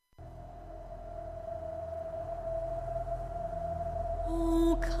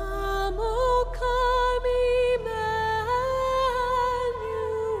O come, Emmanuel,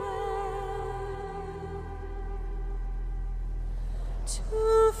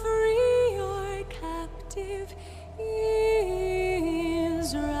 to free your captive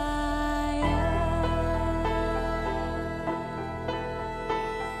Israel.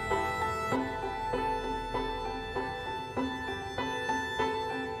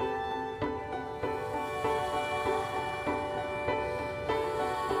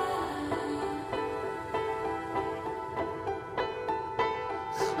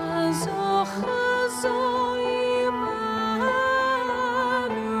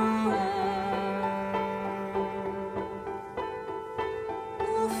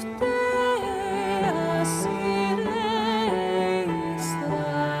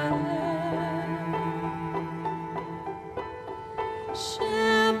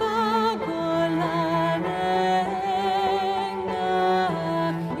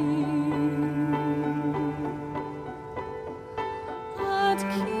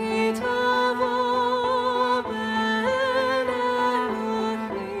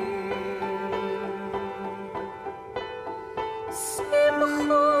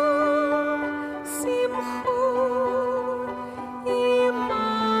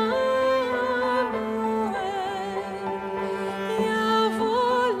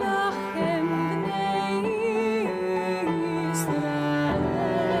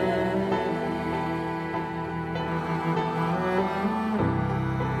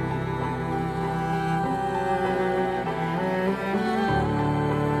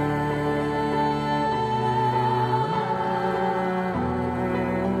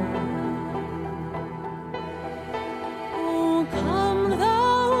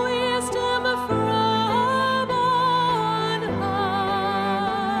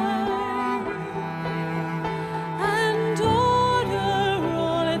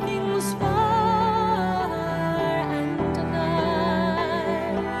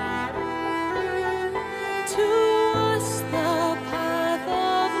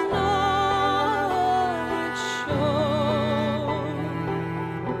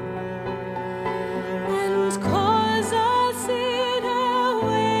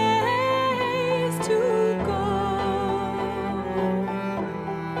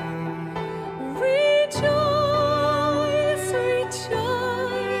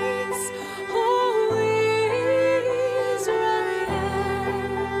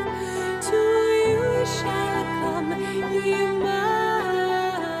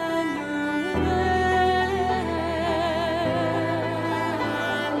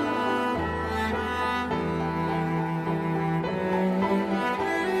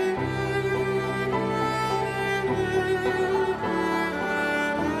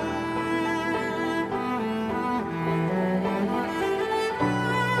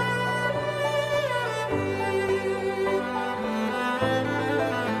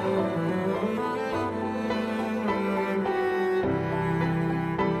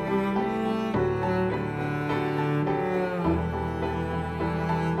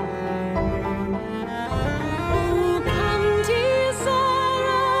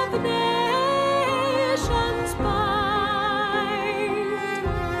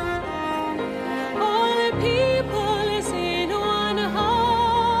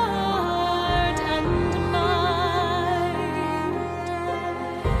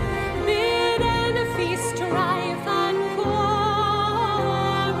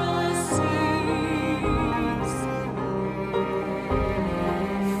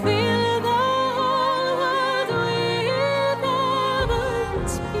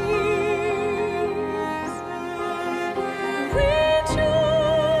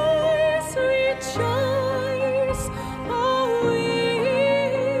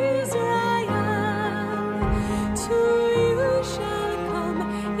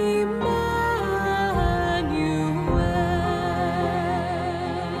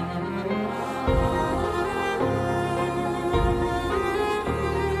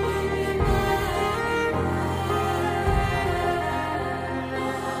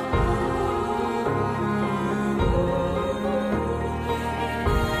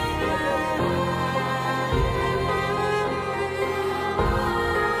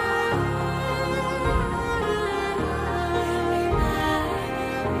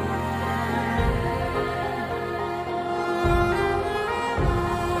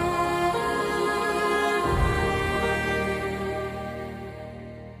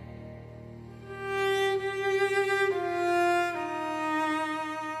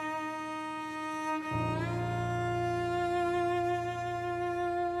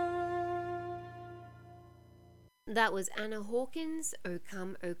 That was Anna Hawkins, O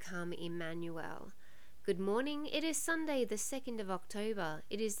Come, Emmanuel. Good morning. It is Sunday, the 2nd of October.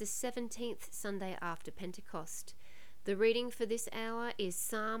 It is the 17th Sunday after Pentecost. The reading for this hour is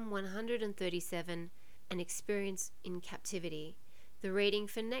Psalm 137, An Experience in Captivity. The reading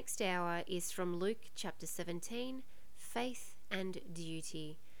for next hour is from Luke chapter 17, Faith and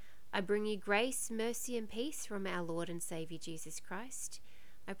Duty. I bring you grace, mercy and peace from our Lord and Saviour Jesus Christ.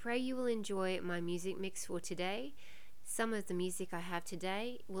 I pray you will enjoy my music mix for today. Some of the music I have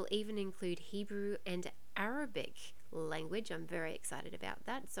today will even include Hebrew and Arabic language. I'm very excited about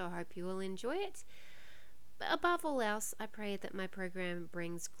that, so I hope you will enjoy it. But above all else, I pray that my program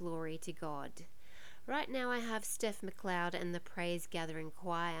brings glory to God. Right now I have Steph McLeod and the Praise Gathering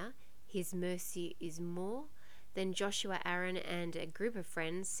Choir, His Mercy is More. Then Joshua Aaron and a group of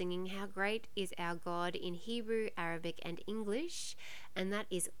friends singing How Great is Our God in Hebrew, Arabic and English. And that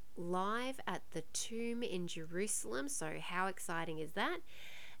is live at the Tomb in Jerusalem. So how exciting is that?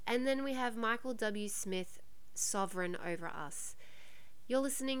 And then we have Michael W. Smith, Sovereign Over Us. You're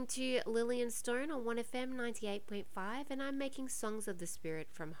listening to Lillian Stone on 1FM 98.5 and I'm making songs of the Spirit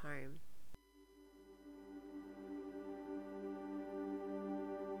from home.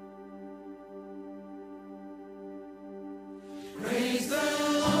 Praise the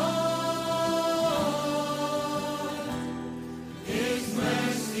Lord, His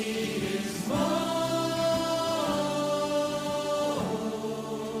mercy is more.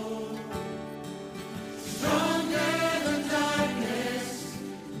 Stronger than darkness,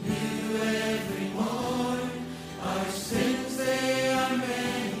 new every morn. Our sins, they are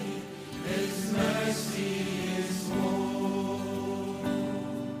many, His mercy is more.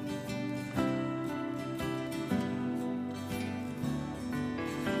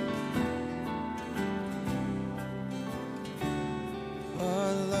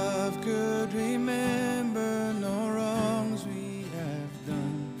 Remember no wrongs we have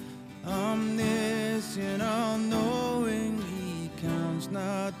done. Omniscient, all-knowing, He counts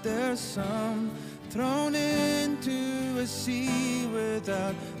not their sum. Thrown into a sea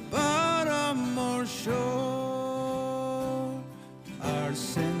without bottom or shore. Our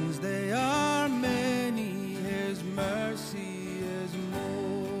sins, they are many, His mercy is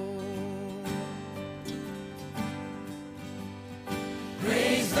more.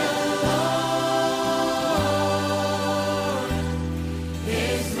 Praise the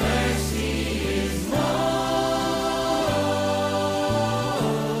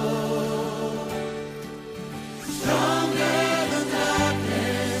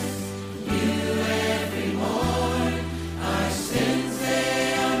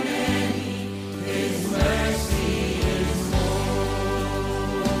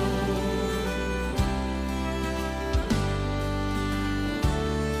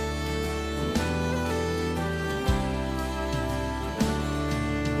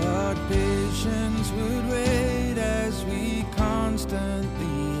would wait as we constantly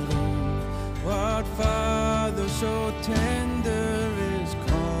learn. What Father so tender is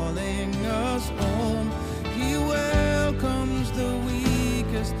calling us home. He welcomes the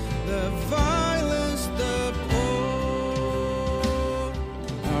weakest, the vilest, the poor.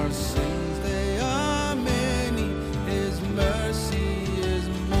 Our sins, they are many, His mercy is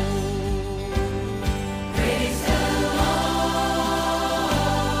more. Praise the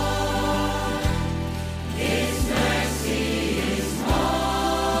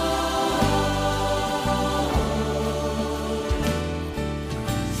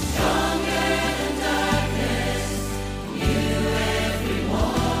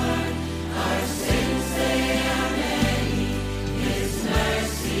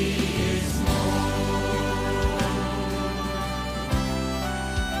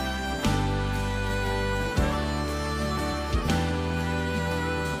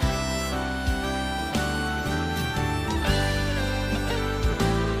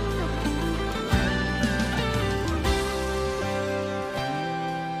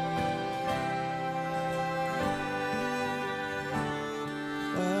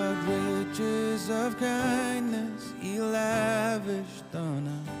of kindness He lavished on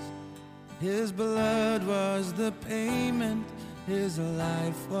us. His blood was the payment, His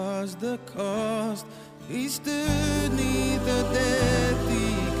life was the cost. He stood 'neath the death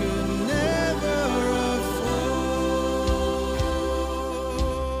He could never afford.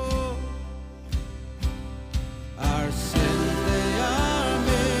 Our sins, they are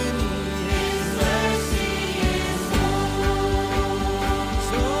many, His mercy is more.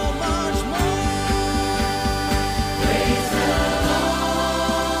 So much more. Praise the Lord,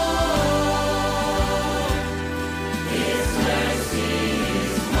 His mercy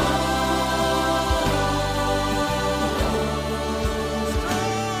is more.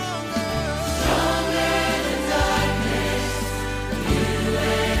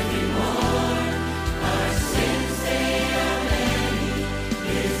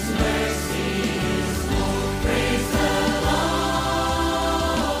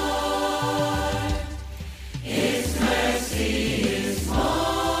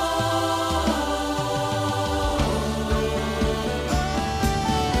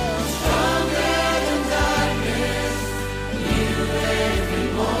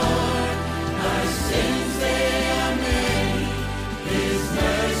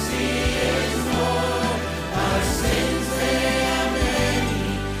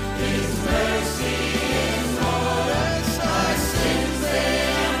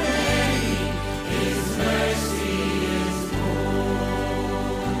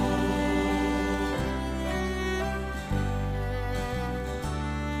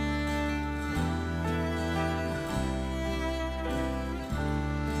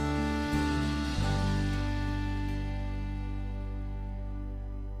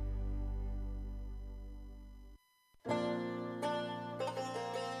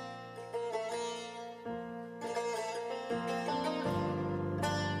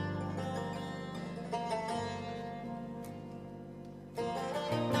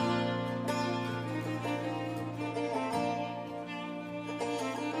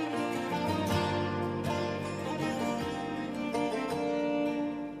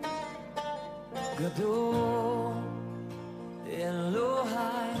 גדול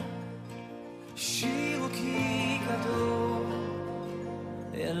אלוהי, שירו כי גדול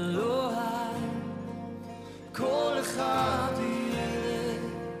אלוהי, כל אחד יראה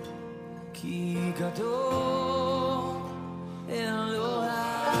כי גדול אלוהי.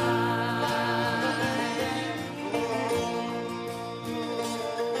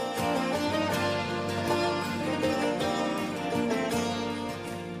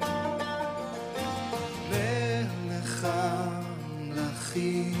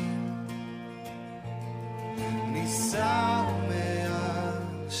 ניסה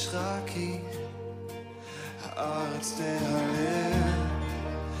מהשחקים, הארץ תהלל,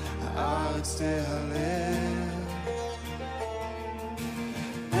 הארץ תהלל.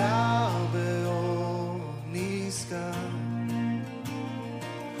 דר באור נשגב,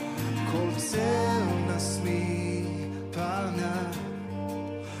 כל צל נשמי פניו,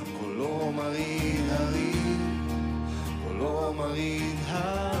 קולו מרעיד הרים, קולו מרעיד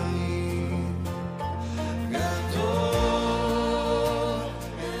הרים. גדול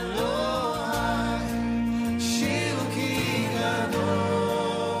אלוהי, שירו כי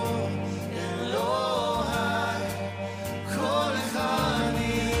גדול אלוהי, כל אחד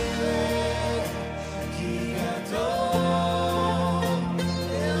יראה כי גדול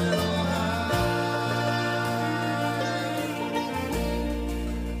אלוהי.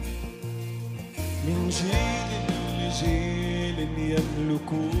 من جيل لجيل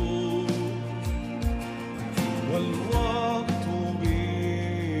يملكون والوقت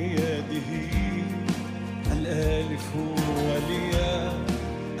بيده، الألف والياء،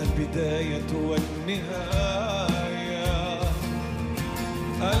 البداية والنهاية،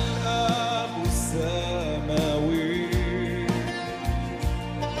 الآب السماوي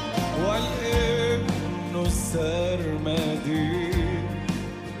والابن السرمدي،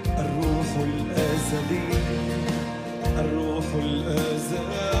 الروح الأزلي، الروح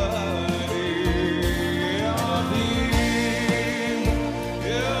الأزلي.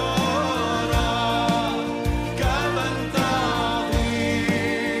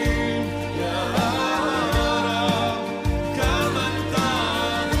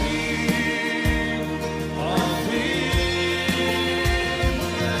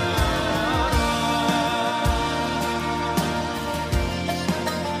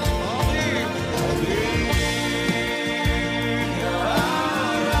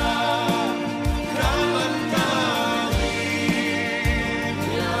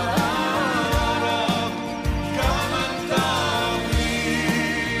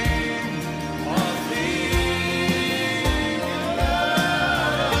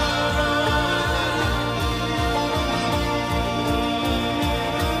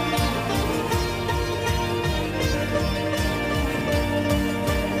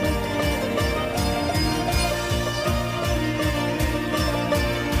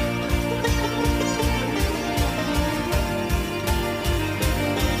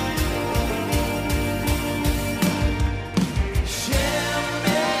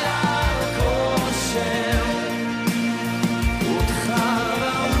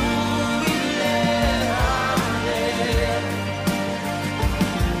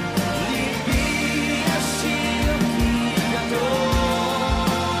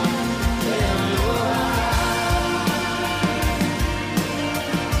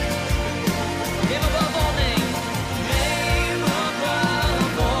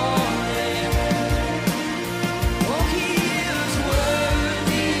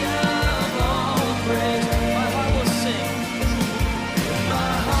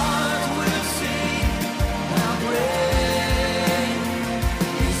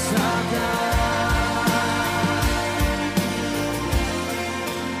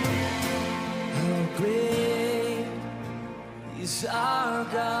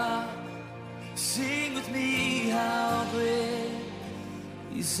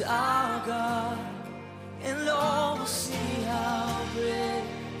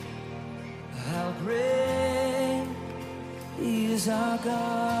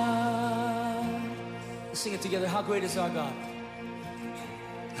 Sing it together. How great is our God?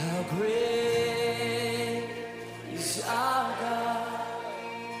 How great is our God?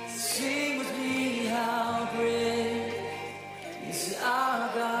 Sing with me, how great is our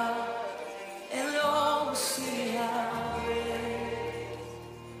God? And all will see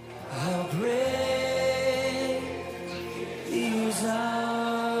how great is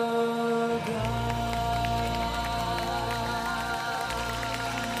our God.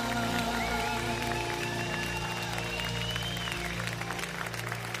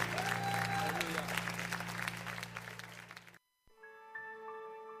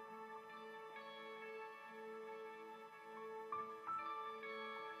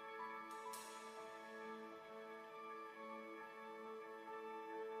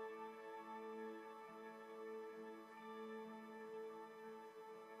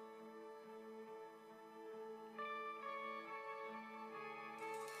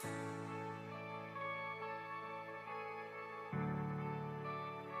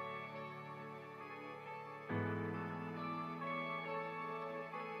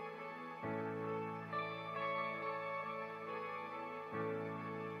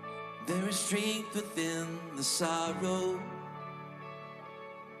 There is strength within the sorrow.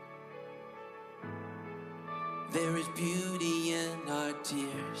 There is beauty in our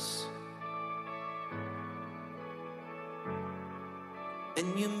tears.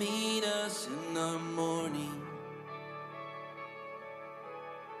 And you meet us in the morning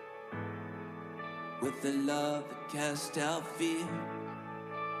with the love that casts out fear.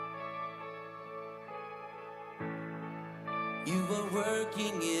 You are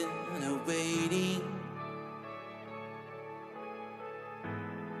working in a waiting.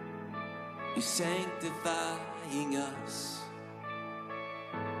 You're sanctifying us.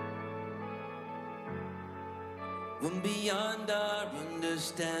 When beyond our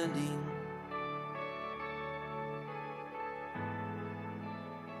understanding,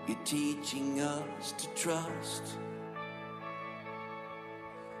 you're teaching us to trust.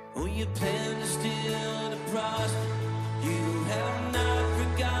 Oh, you plan to still to prosper. You have not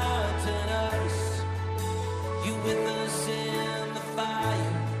forgotten us. You with us in the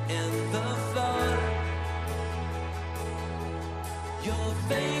fire and the flood. You're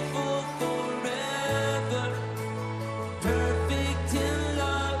faithful forever, perfect in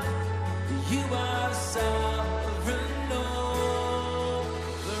love. You are sovereign over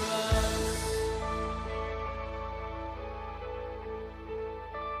us.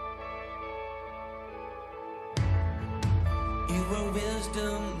 You are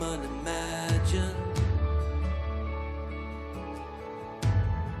wisdom unimagined.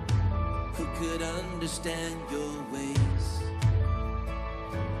 Who could understand your ways?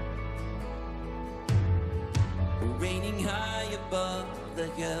 Reigning high above the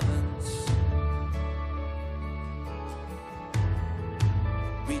heavens,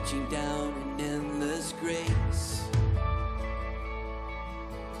 reaching down in endless grace.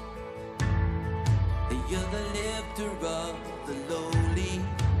 You're the lifter of the lowly,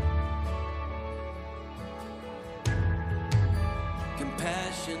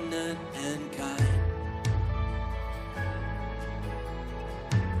 compassionate and kind.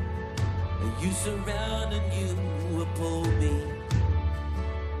 You surround and you uphold me,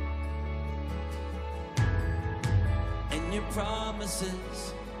 and your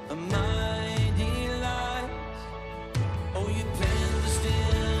promises are my delight. Oh, you plan to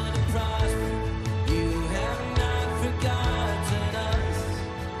still to prosper. You have not forgotten us.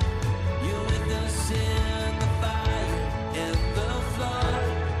 You're with us in the fire and the flood.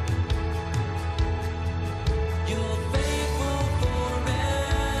 You're faithful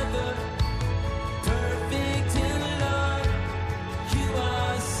forever, perfect in love. You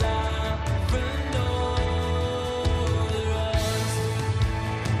are sovereign over us.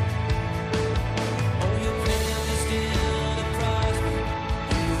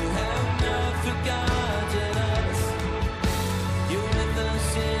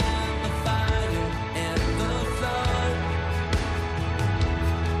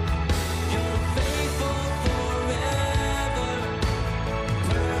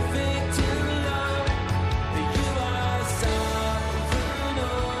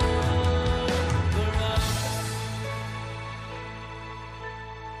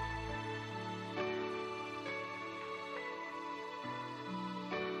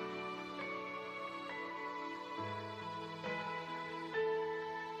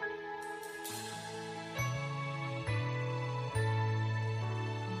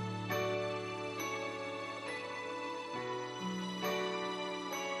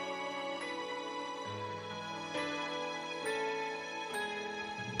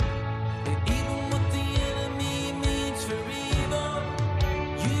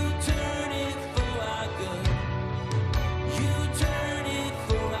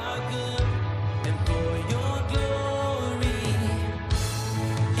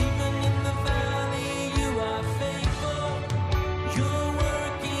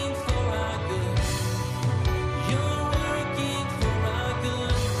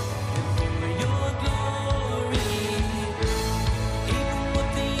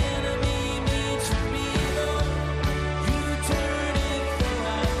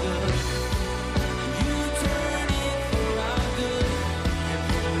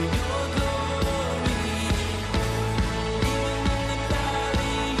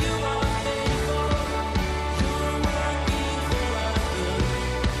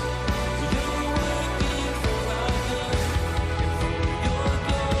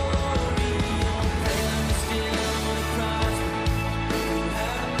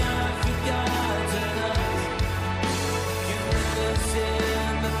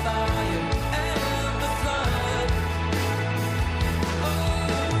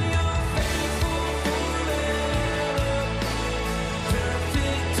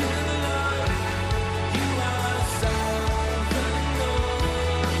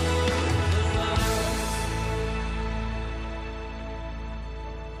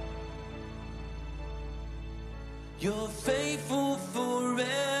 You're faithful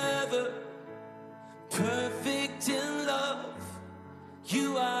forever, perfect in love.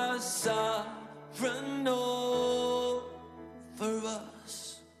 You are sovereign over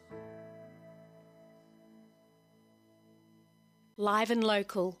us. Live and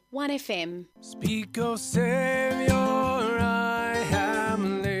local, 1FM. Speak, O Savior, I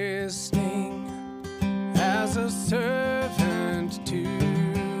am listening as a servant to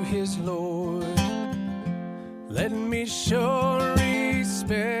his Lord. Let me show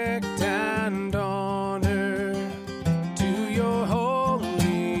respect and honor to your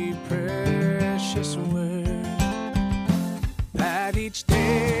holy, precious word, that each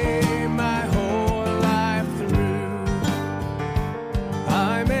day my whole life through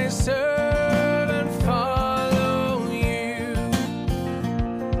I may serve and follow you.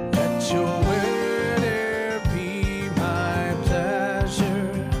 Let your word e'er be my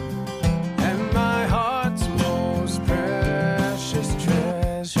pleasure and my heart's most precious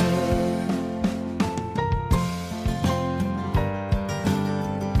treasure.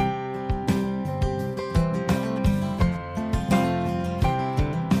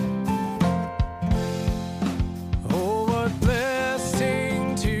 Oh, what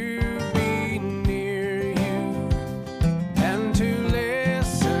blessing to be near you and to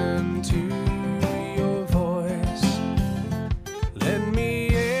listen to your voice. Let me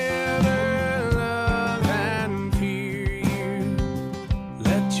ever love and fear you.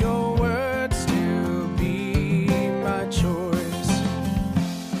 Let your word still be my choice.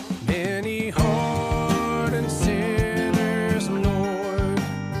 Many hardened sinners, Lord,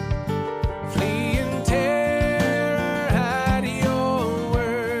 flee in terror at your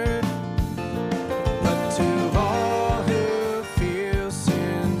word. But to all who feel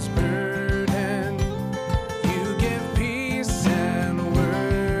sin's burden, you give peace and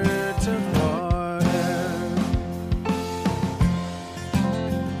words of pardon.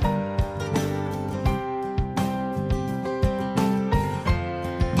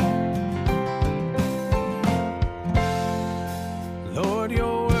 Lord,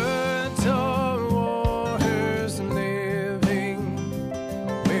 your words are waters living,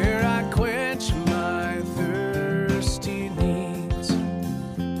 where I quench my thirsty needs.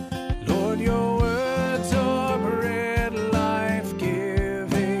 Lord, your words are bread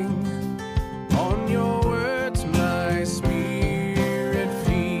life-giving. On your words my spirit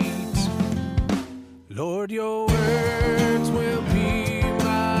feeds. Lord, your words will be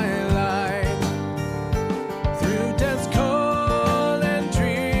my light through death's cold and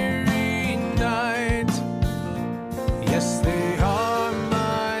dreary night. Yes, they are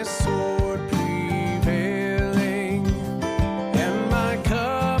my sword prevailing and my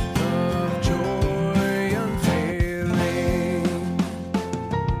cup of joy unfailing.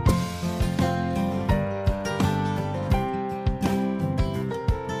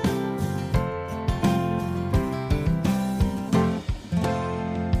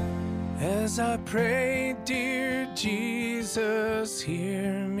 As I pray, dear Jesus,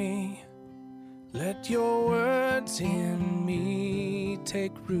 hear me. Let your words in me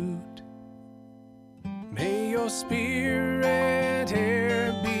take root. May your spirit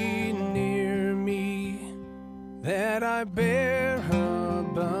e'er be near me, that I bear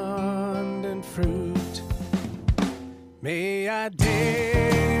abundant fruit. May I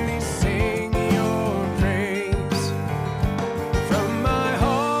daily sing your praise. From my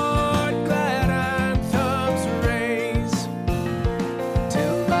heart glad anthems raise,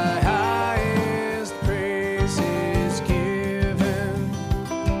 till my highest praise is given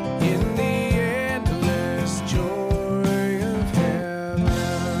in the endless joy of heaven.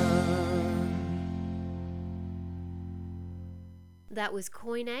 That was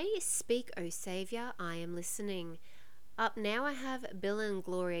Koine, Speak, O Saviour, I Am Listening. Up now I have Bill and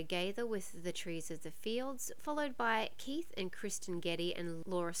Gloria Gaither with The Trees of the Fields, followed by Keith and Kristen Getty and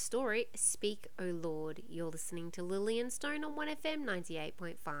Laura Story, Speak, O Lord. You're listening to Lillian Stone on 1FM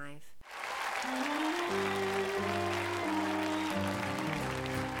 98.5.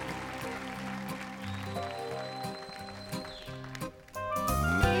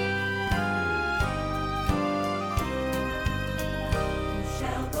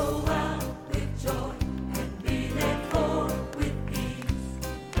 Shall go out with joy and be led forth with peace.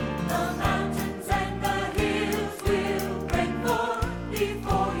 The mountains and the hills will break forth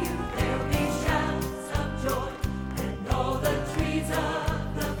before you. There'll be shouts of joy, and all the trees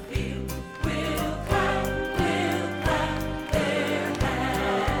of the field will clap, will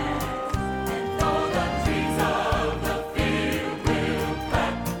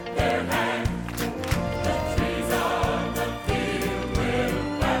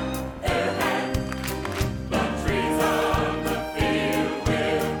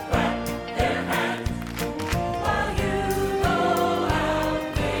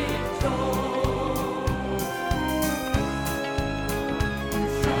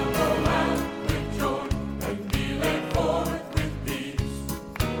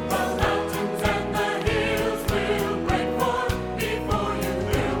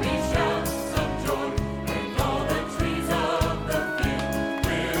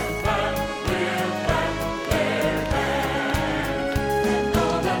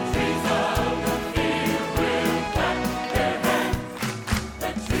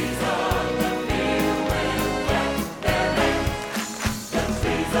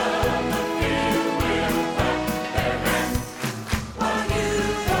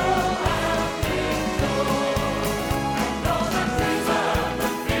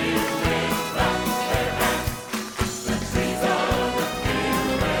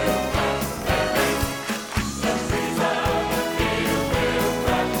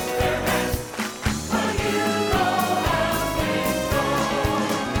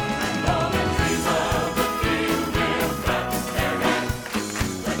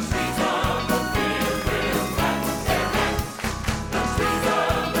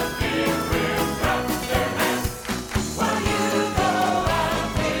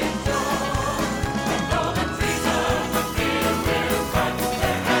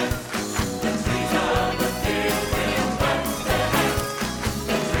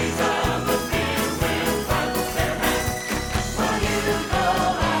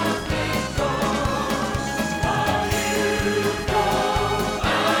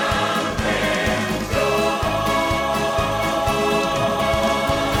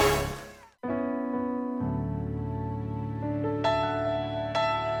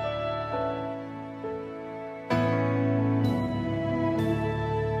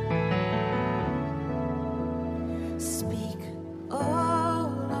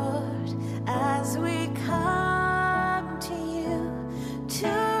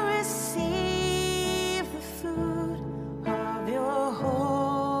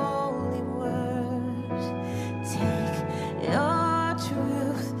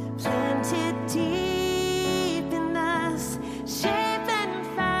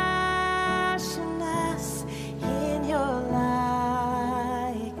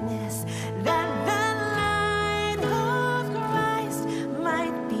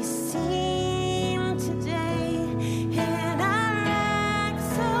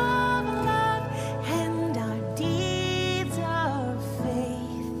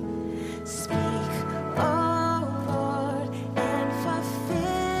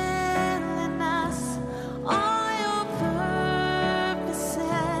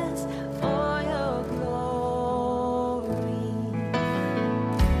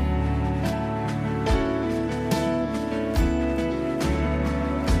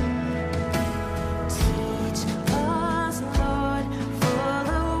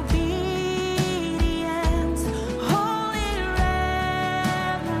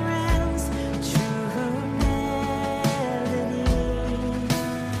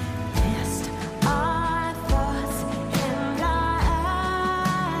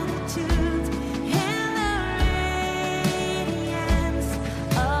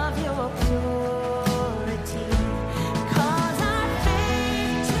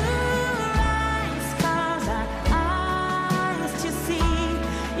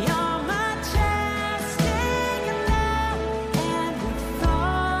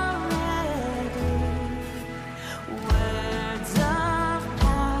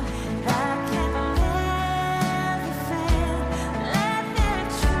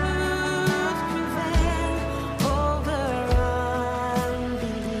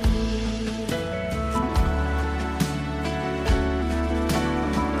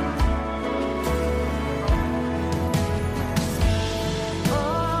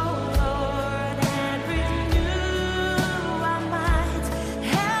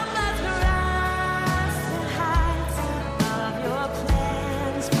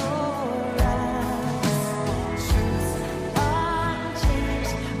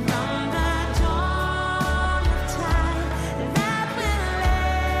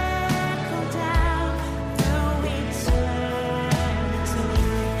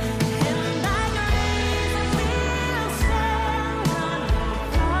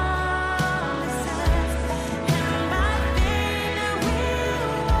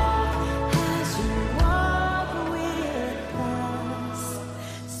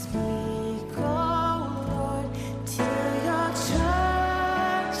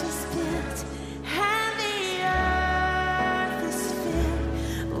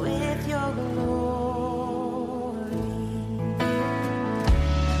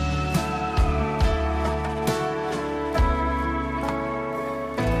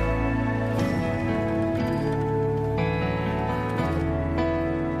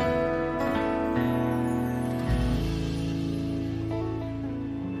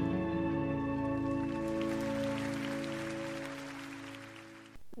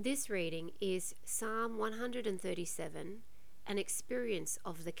This reading is Psalm 137, An Experience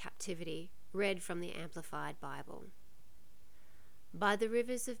of the Captivity, read from the Amplified Bible. By the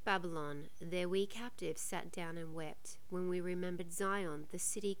rivers of Babylon, there we captives sat down and wept, when we remembered Zion, the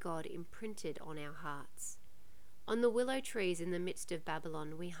city God imprinted on our hearts. On the willow trees in the midst of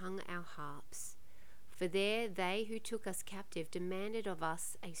Babylon we hung our harps. For there they who took us captive demanded of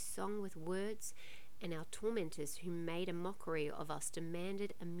us a song with words, and our tormentors who made a mockery of us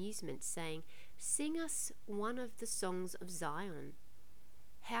demanded amusement, saying, Sing us one of the songs of Zion.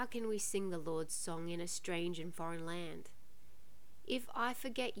 How can we sing the Lord's song in a strange and foreign land? If I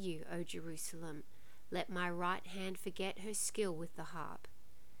forget you, O Jerusalem, let my right hand forget her skill with the harp.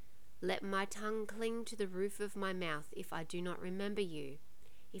 Let my tongue cling to the roof of my mouth if I do not remember you,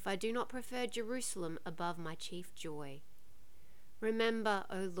 if I do not prefer Jerusalem above my chief joy. Remember,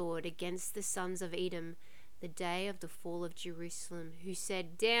 O Lord, against the sons of Edom, the day of the fall of Jerusalem, who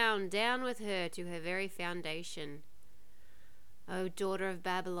said, Down, down with her to her very foundation. O daughter of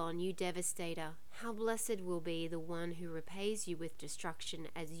Babylon, you devastator, how blessed will be the one who repays you with destruction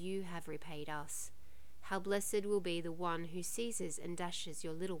as you have repaid us. How blessed will be the one who seizes and dashes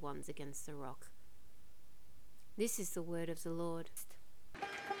your little ones against the rock. This is the word of the Lord.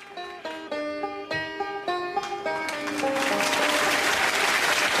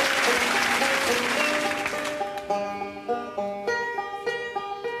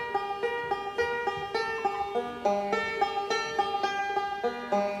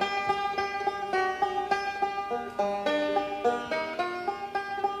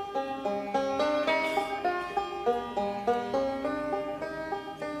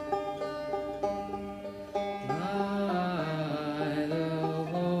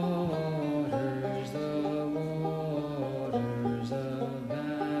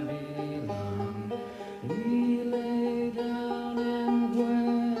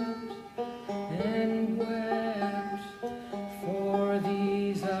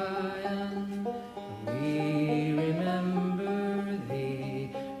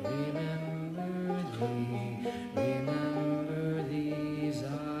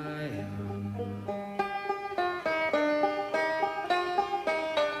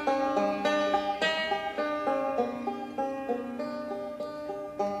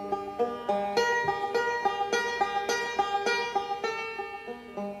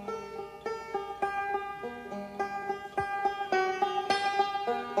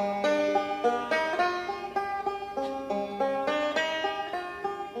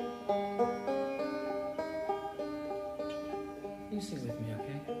 Sing with me,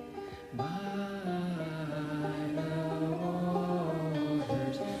 okay? By the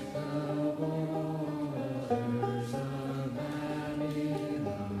waters of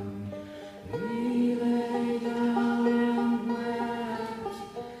Babylon, we lay down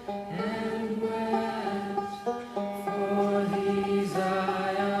and wept for thee,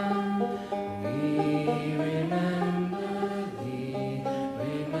 Zion. We remember thee,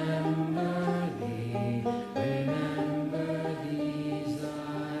 remember thee, remember thee,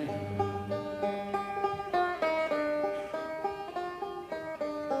 Zion.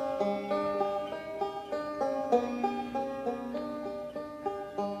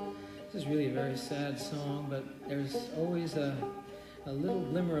 This is really a very sad song, but there's always a little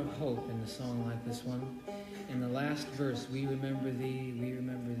glimmer of hope in a song like this one. In the last verse, we remember thee, we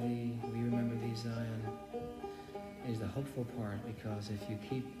remember thee, we remember thee, Zion, is the hopeful part, because if you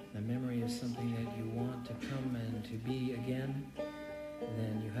keep the memory of something that you want to come and to be again,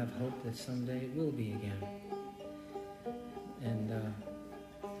 then you have hope that someday it will be again. And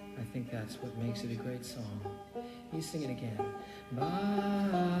I think that's what makes it a great song. You sing it again. By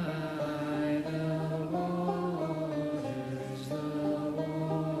the waters of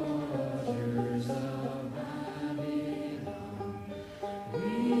Babylon,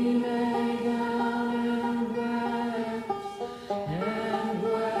 we lay down and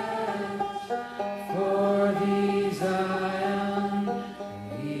wept for thee, Zion.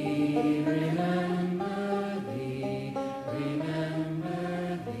 We remember thee,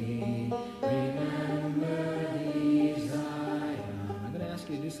 remember thee, remember thee, Zion. I'm going to ask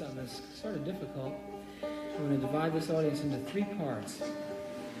you to do something that's sort of difficult. We're going to divide this audience into 3 parts.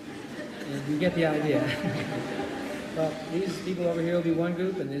 And you get the idea. Well, these people over here will be one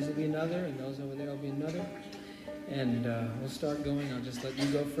group, and these will be another, and those over there will be another. And we'll start going. I'll just let you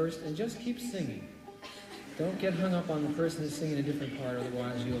go first, and just keep singing. Don't get hung up on the person that's singing a different part,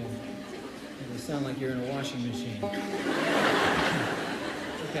 otherwise it'll sound like you're in a washing machine.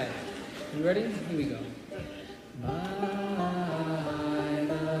 Okay, you ready? Here we go. By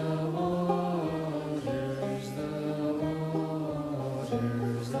the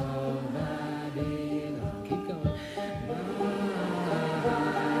waters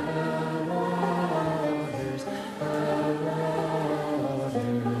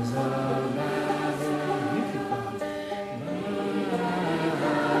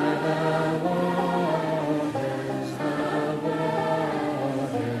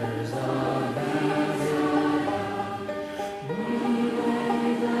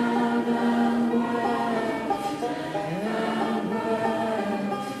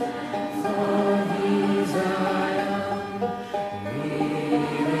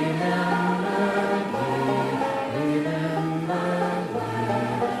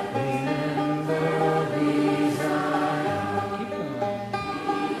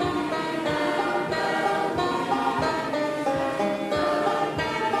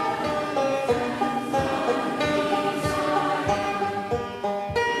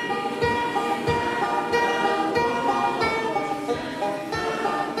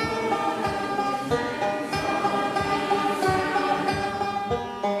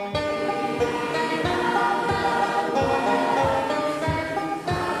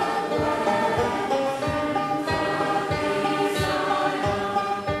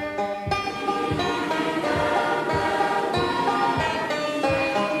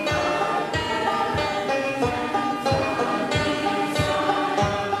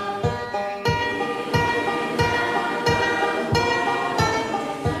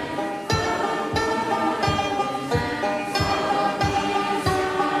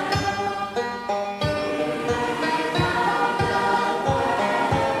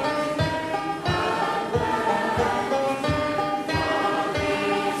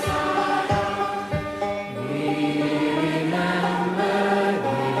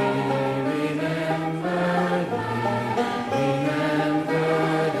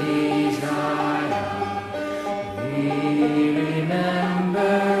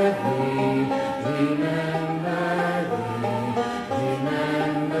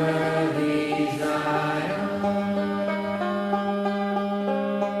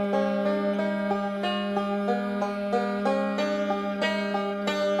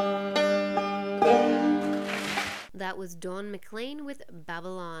That was Dawn McLean with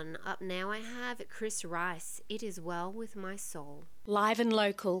Babylon. Up now I have Chris Rice, It Is Well With My Soul. Live and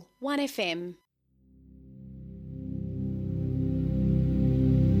local, 1FM.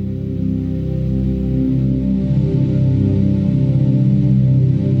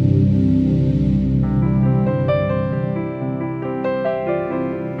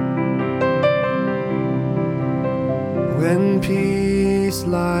 When peace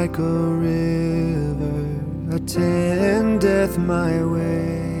like a river attendeth my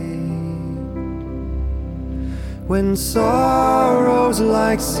way, when sorrows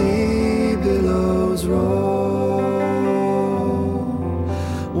like sea billows roll,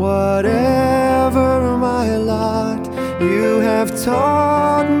 whatever my lot, you have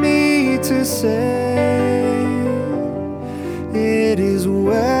taught me to say, it is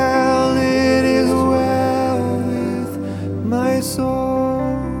well, it is well with my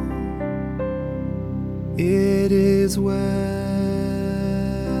soul, it is well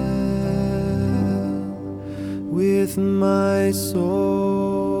with my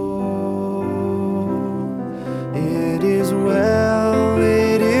soul, it is well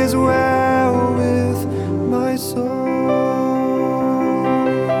with my soul.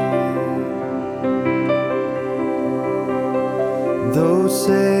 Though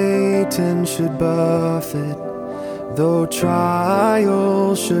Satan should buffet, though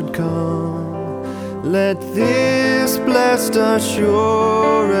trial should come, let this blessed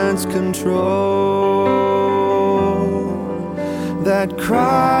assurance control, that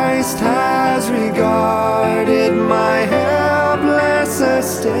Christ has regarded my helpless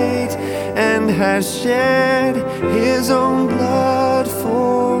estate and has shed his own blood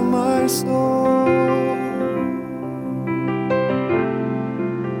for my soul.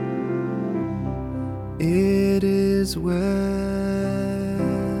 It is well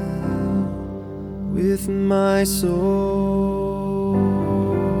with my soul,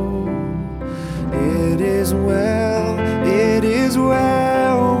 it is well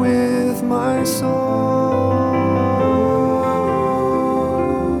with my soul.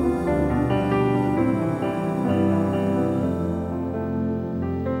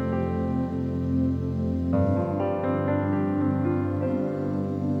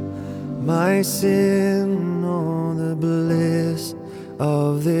 My sin, oh, the bliss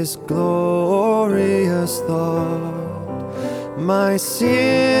of this glorious thought, my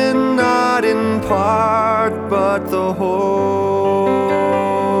sin not in part but the whole,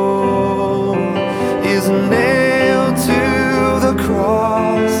 is nailed to the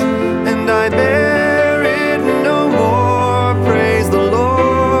cross.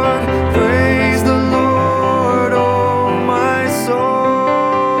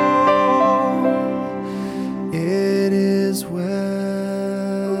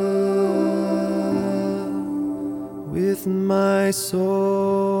 my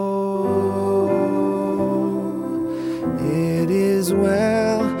soul. It is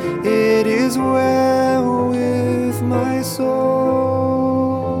well with my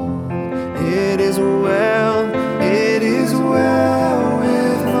soul. It is well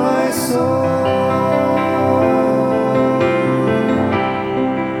with my soul.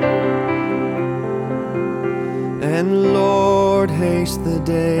 And Lord, haste the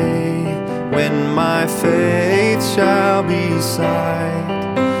day when my faith shall be sight,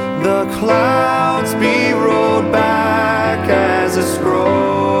 the clouds be rolled back as a scroll,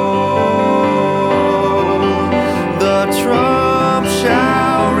 the trump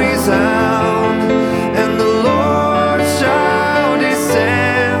shall resound, and the Lord shall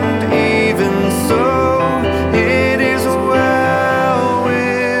descend. Even so, it is well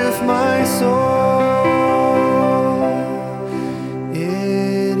with my soul.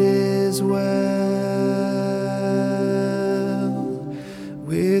 It is well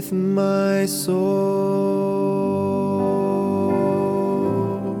with my soul.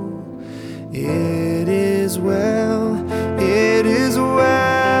 It is well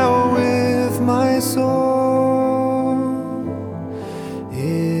with my soul.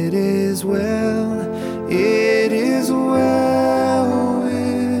 It is well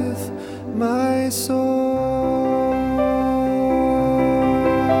with my soul.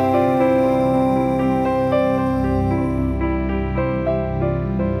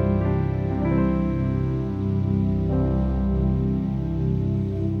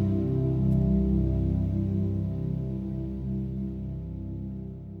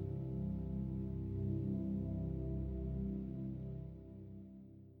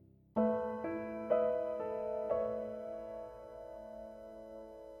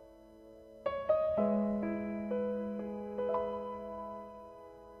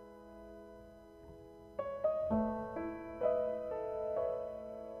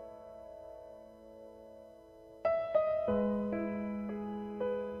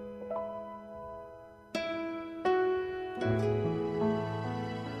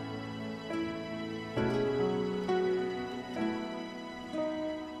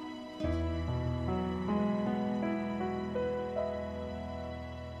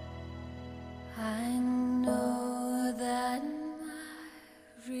 I know that my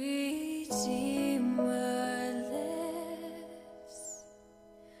Redeemer lives.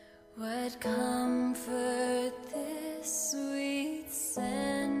 What comfort this sweet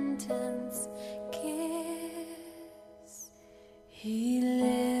sentence gives. He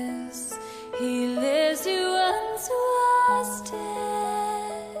lives who once was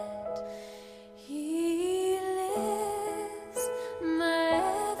dead. He lives, my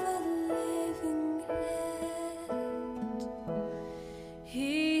ever-living head.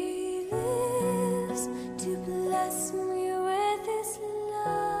 He lives to bless me with his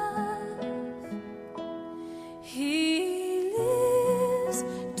love. He lives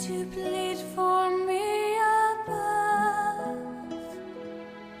to plead for me above.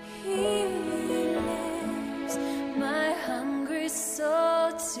 He lives my hungry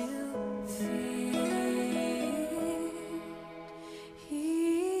soul to feed. He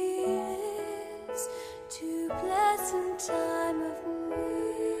lives to bless in time of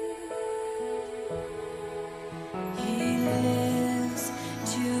need. He lives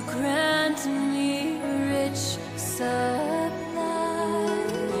to grant me rich supply.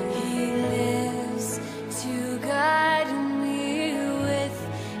 He lives to guide me with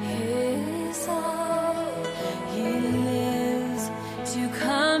his eye. He lives to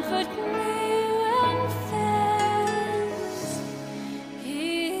comfort me when fears. He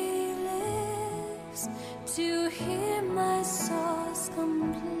lives to hear my soul's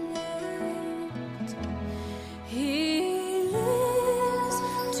complaint. He lives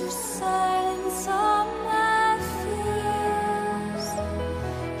to silence all my fears.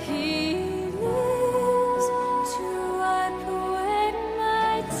 He lives to wipe away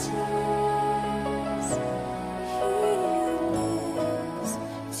my tears. He lives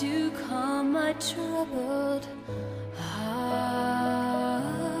to calm my troubled heart.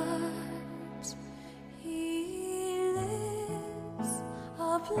 He lives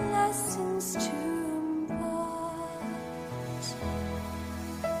all blessings to impart.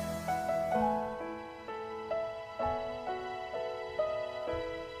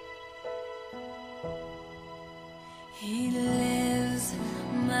 He lives,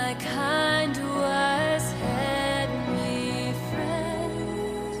 my kind, wise, heavenly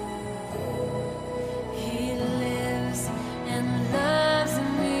friend. He lives and loves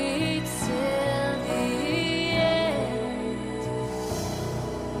me till the end.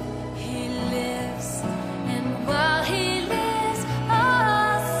 He lives, and while he lives,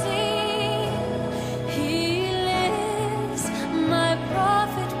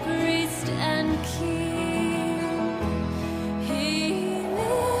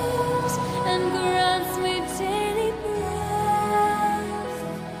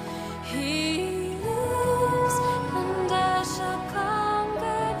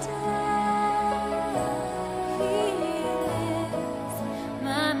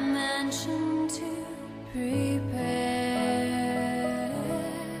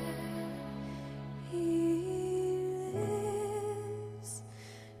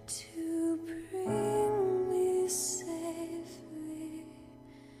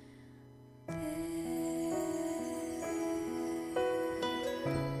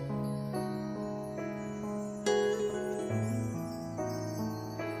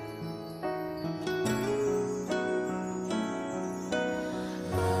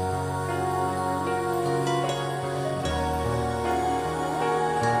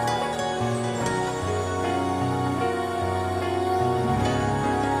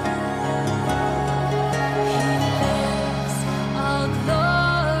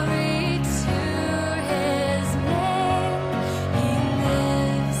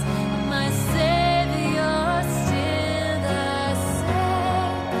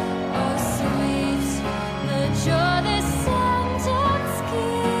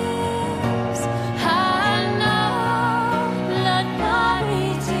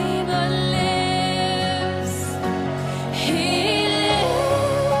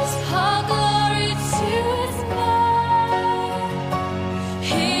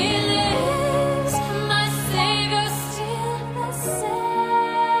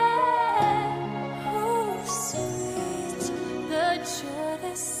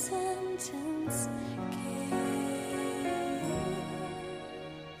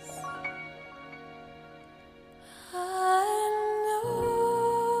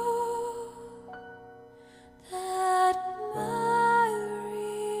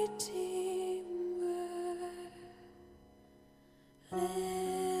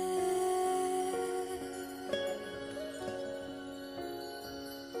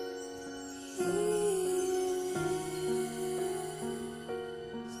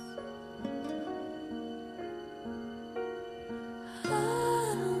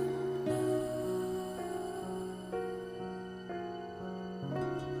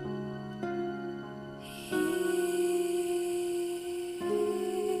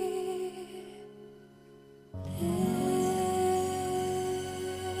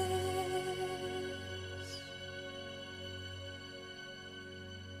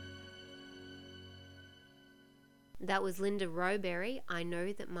 That was Linda Rowberry, I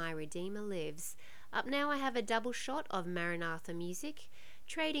Know That My Redeemer Lives. Up now I have a double shot of Maranatha music,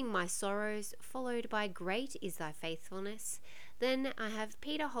 Trading My Sorrows, followed by Great Is Thy Faithfulness. Then I have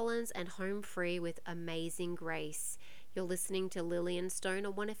Peter Hollins and Home Free with Amazing Grace. You're listening to Lillian Stone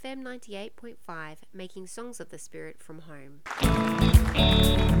on 1FM 98.5, making songs of the spirit from home.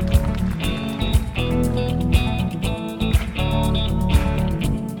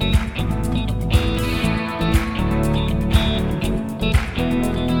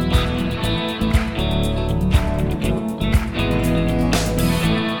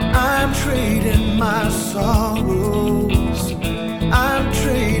 I'm trading my sorrows, I'm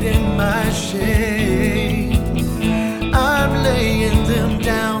trading my shame, I'm laying them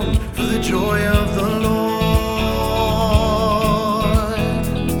down for the joy of the Lord.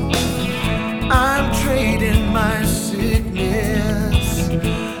 I'm trading my sickness,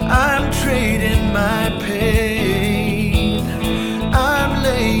 I'm trading my pain, I'm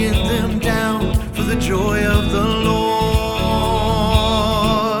laying them down for the joy of the Lord.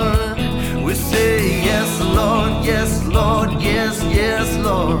 Yes, Lord, yes, yes,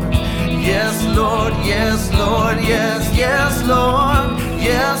 Lord. Yes, Lord, yes, Lord, yes, yes, Lord.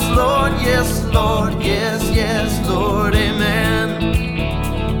 Yes, Lord, yes, Lord, yes, yes, Lord, amen.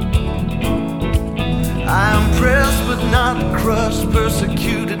 I'm pressed but not crushed,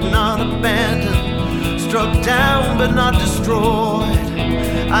 persecuted, not abandoned, struck down but not destroyed.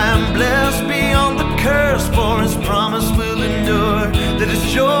 I am blessed beyond the curse, for His promise will endure, that His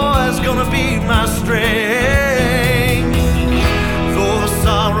joy is gonna be my strength. Though the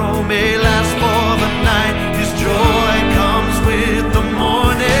sorrow may last for the night, His joy comes with the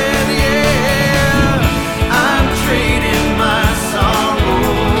morning, yeah. I'm trading my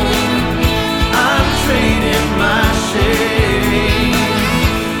sorrow, I'm trading my shame,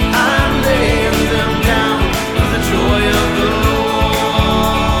 I'm laying them down for the joy of the Lord.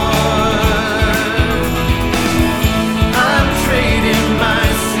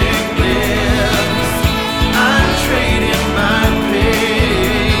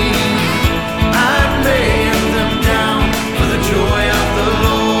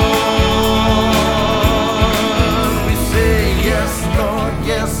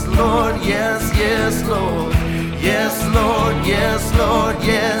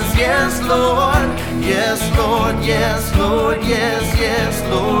 Yes, Lord, yes, Lord, yes, yes,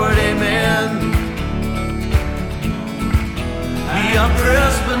 Lord, amen. We are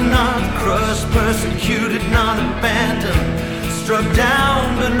pressed but not crushed, persecuted, not abandoned, struck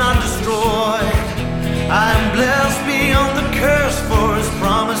down but not destroyed. I am blessed beyond the curse, for His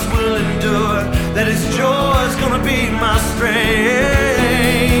promise will endure, that His joy is gonna be my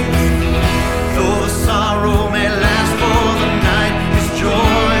strength. Though the sorrow may last for the night, His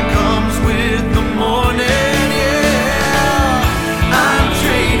joy comes with the morning, yeah. I'm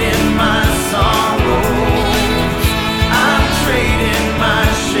trading my sorrows, I'm trading my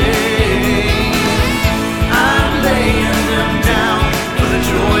shame, I'm laying them down for the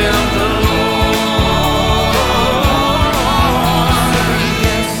joy of the Lord.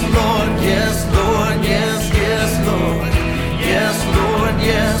 Yes, Lord, yes, Lord, yes, yes, Lord. Yes, Lord,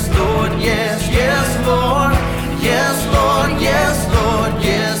 yes, Lord, yes, yes, Lord. Yes, Lord, yes, Lord,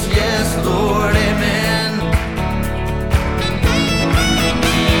 yes, yes, Lord, amen.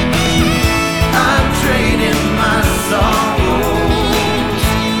 I'm trading my sorrows,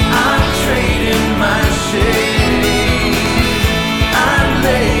 I'm trading my shame, I'm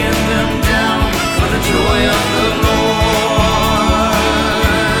laying them down for the joy of the Lord.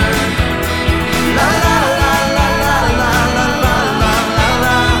 La la la la la la la la la la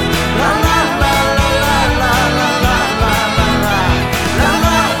la.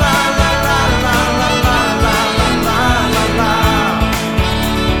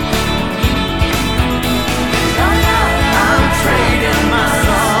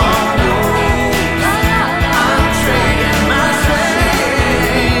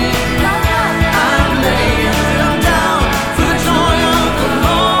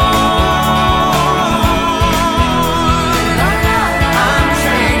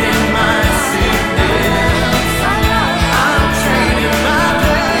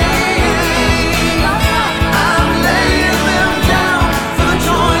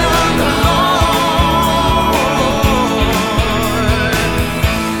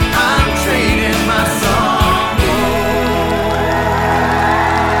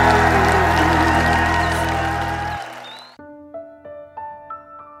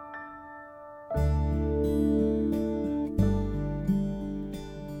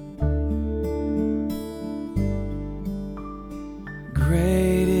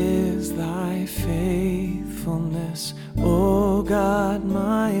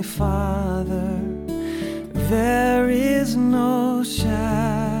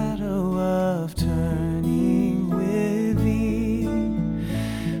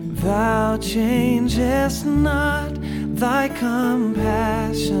 changest not, thy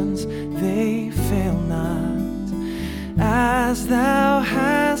compassions, they fail not. As thou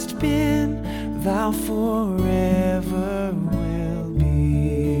hast been, thou forever will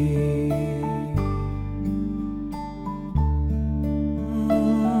be.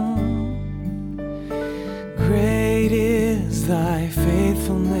 Great is thy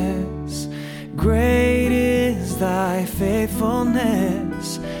faithfulness, great is thy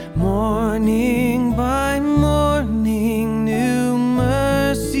faithfulness. Morning by morning, new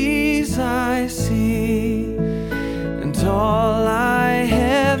mercies I see, and all I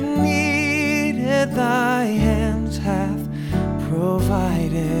have needed, thy hands hath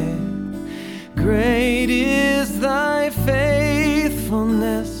provided. Great is thy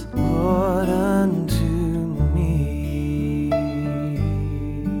faithfulness, Lord, unto me.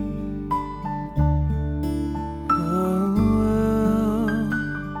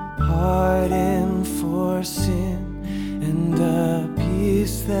 Pardon for sin and a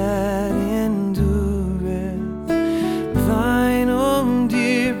peace that endureth, thine own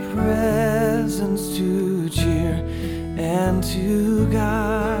dear presence to cheer and to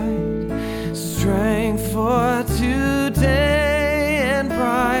guide, strength for today and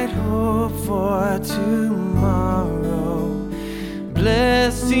bright hope for tomorrow,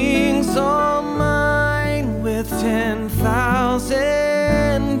 blessings all mine with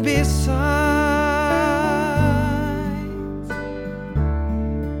 10,000 besides.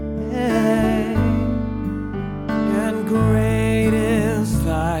 And great is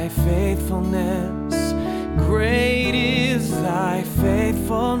thy faithfulness, great is thy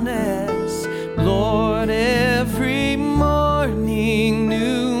faithfulness, Lord. Every morning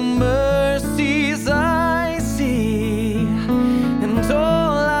new mercies I see, and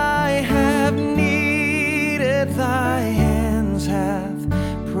all I have needed, thy hands hath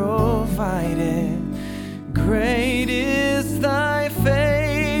provided. Great is thy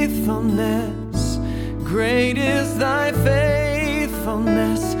faithfulness, great is thy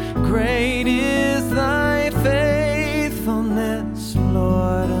faithfulness, great is thy faithfulness,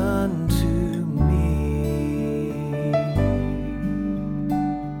 Lord, unto me.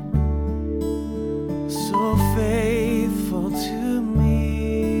 So faithful to me.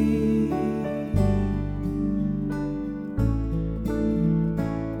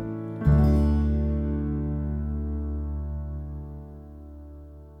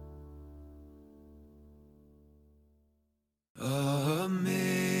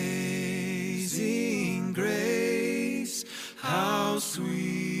 Amazing grace, how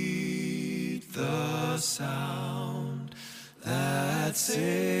sweet the sound that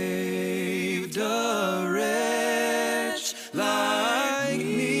saved a wretch like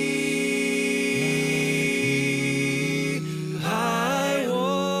me. I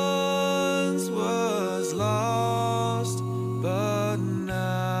once was lost, but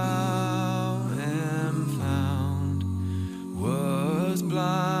now am found, was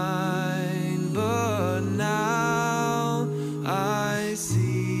blind, but now I see.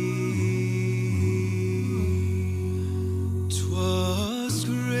 'Twas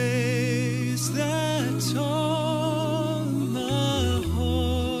grace that taught my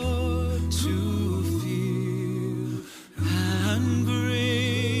heart to fear, and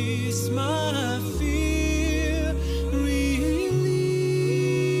grace my fear relieved.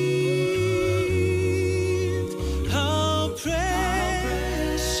 How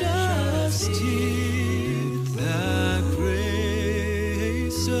precious did that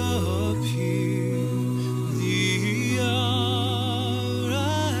grace appear the hour I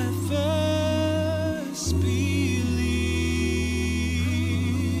first believed.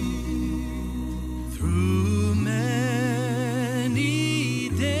 Through many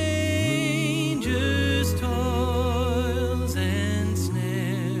dangers, toils, and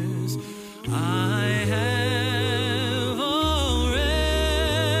snares, I have already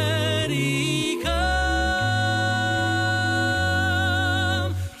come.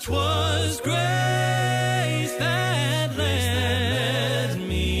 'Twas grace that led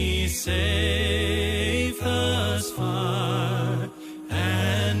me safe thus far,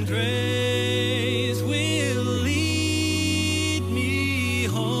 and grace will lead me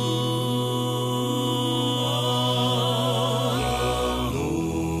home. The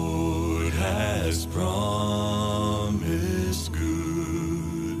Lord has promised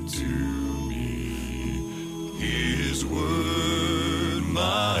good to me, His word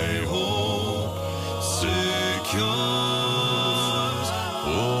my hope secures.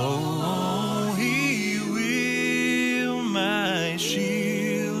 Oh, He will my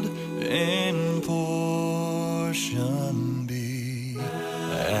shield and portion be,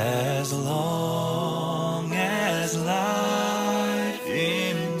 as long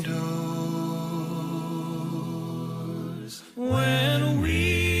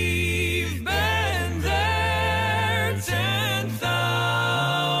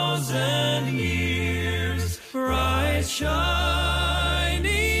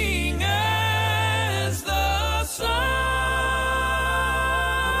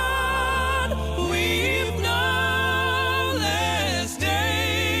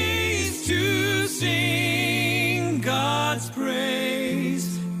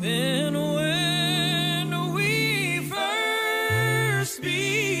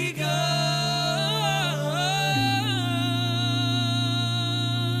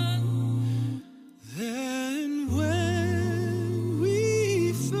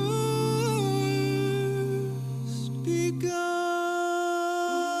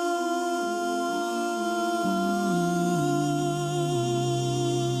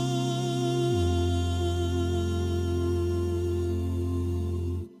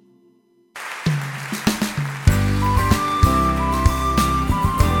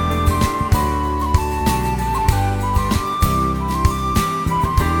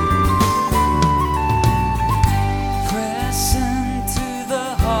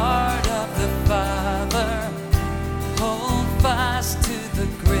the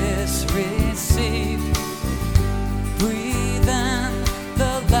grace received. Breathe in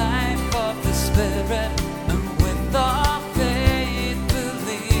the life of the Spirit, and with all faith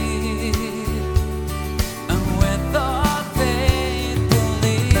believe. And with all faith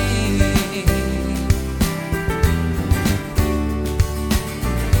believe.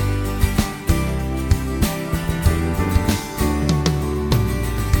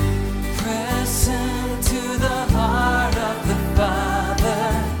 Press into the heart of the Father.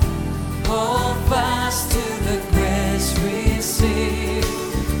 Hold fast to the grace received.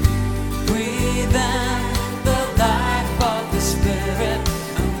 Breathe in the life of the Spirit,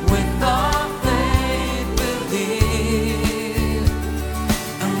 and with all faith believe.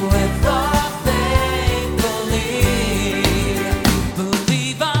 And with all faith believe.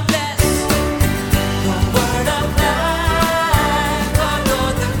 Believe on this, the word of life. Our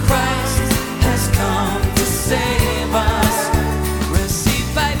Lord the Christ has come to save us. Receive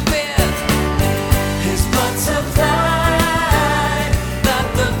by faith His blood supplied, that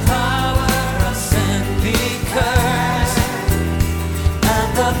the power of sin be cursed, and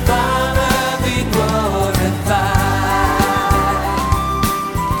the Father be glorified.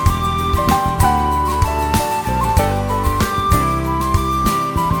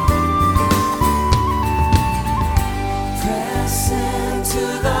 Press into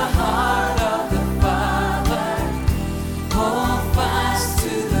the heart of the Father. Hold fast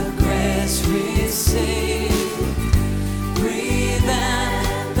to the grace received. Breathe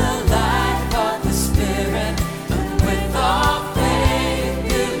in the life of the Spirit, and with all faith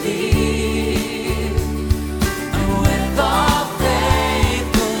believe. And with all faith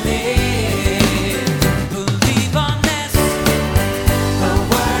believe. Believe on this, the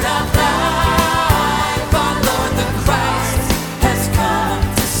word of life. Our Lord the Christ has come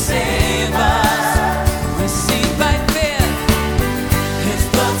to save us. Receive by faith His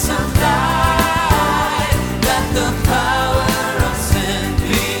blood supplied, that the power of sin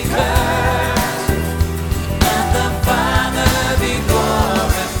be cursed, and the Father be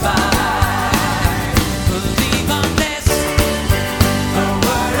glorified. Believe on this, the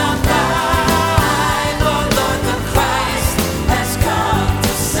word of life. Our Lord the Christ has come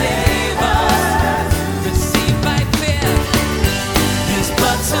to save us. Receive by faith His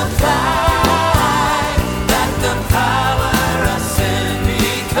blood supplied, that the power of sin be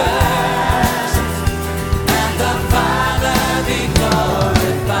cursed, and the Father be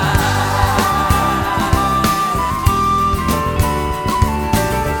glorified.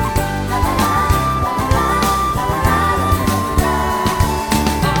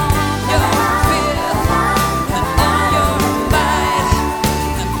 All your faith and all your might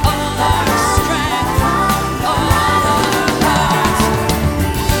and all our strength, all our hearts.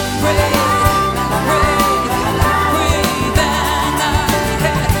 Breathe, breathe, breathe in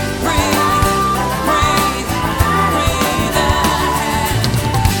ahead. Breathe, breathe, breathe ahead.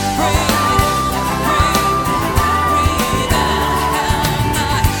 Breathe, breathe, breathe ahead.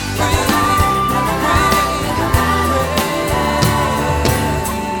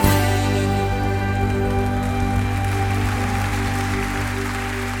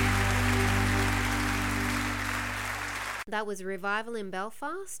 That was Revival in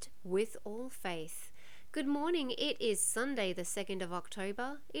Belfast with All Faith. Good morning. It is Sunday, the 2nd of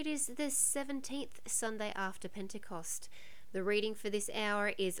October. It is the 17th Sunday after Pentecost. The reading for this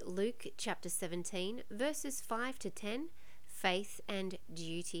hour is Luke chapter 17, verses 5 to 10, Faith and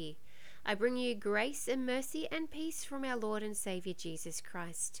Duty. I bring you grace and mercy and peace from our Lord and Saviour Jesus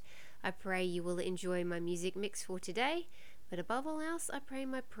Christ. I pray you will enjoy my music mix for today, but above all else, I pray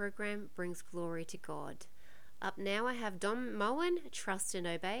my program brings glory to God. Up now I have Dom Moen, Trust and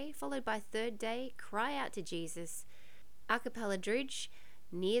Obey, followed by Third Day, Cry Out to Jesus, a cappella Dridge,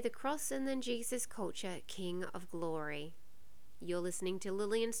 Near the Cross, and then Jesus Culture, King of Glory. You're listening to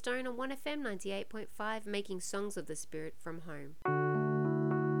Lillian Stone on 1FM 98.5, making songs of the Spirit from home.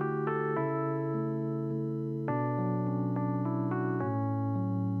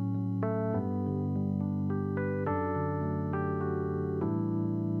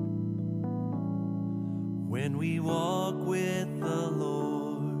 When we walk with the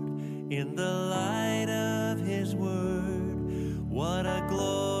Lord in the light of His word, what a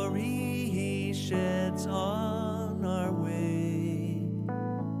glory He sheds on our way.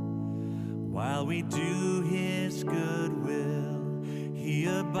 While we do His good will, He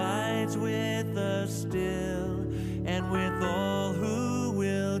abides with us still, and with all who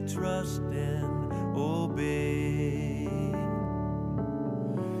will trust and obey.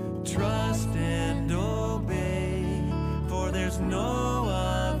 Trust and obey, for there's no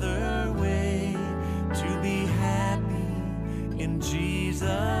other way to be happy in Jesus.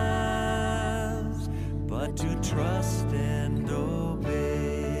 Jesus, but to trust and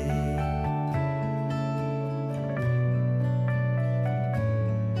obey.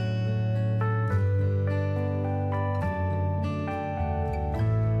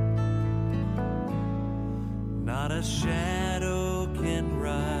 Not a shadow can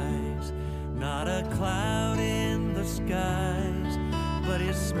rise, not a cloud in the skies, but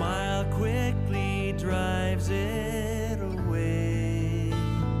his smile quickly drives it away.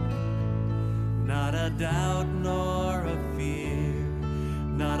 Not a doubt nor a fear,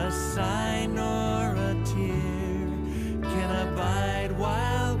 not a sign nor a tear can abide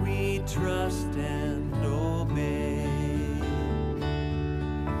while we trust and obey.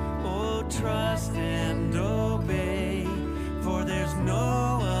 Oh, trust and obey, for there's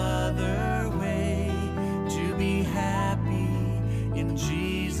no other way to be happy in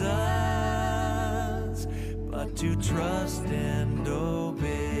Jesus, but to trust and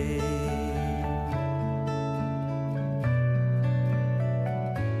obey.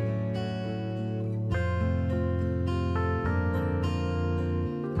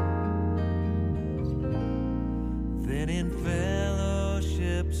 Then in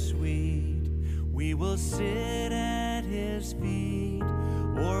fellowship sweet we will sit at his feet,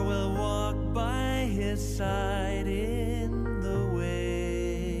 or we'll walk by his side in the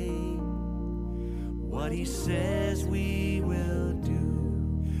way. What he says we will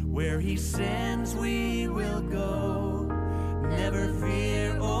do, where he sends we will go. Never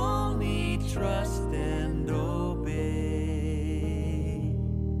fear, only trust and obey.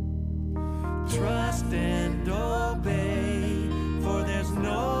 Trust and obey, for there's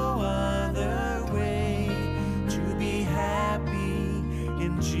no other way to be happy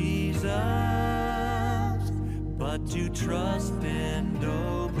in Jesus, but to trust and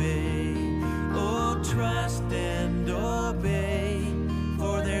obey. Oh, trust and obey,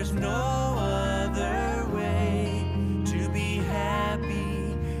 for there's no other way to be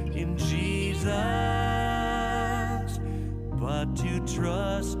happy in Jesus, but to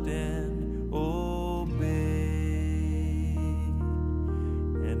trust and obey.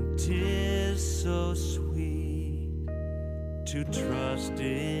 And 'tis so sweet to trust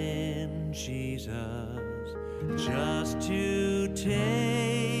in Jesus, just to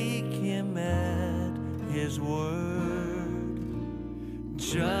take him at his word,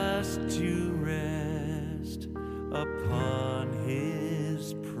 just to rest upon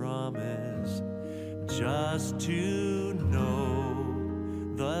his promise, just to know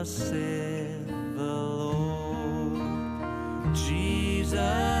thus saith the Lord.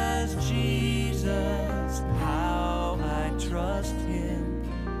 Jesus, Jesus, how I trust him,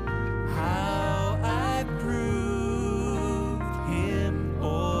 how I proved him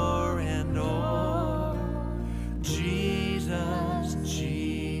o'er and o'er. Jesus,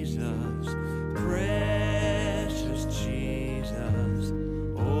 Jesus, precious Jesus,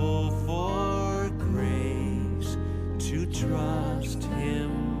 oh, for grace to trust him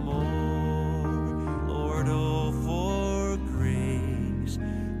more. Lord, oh, for grace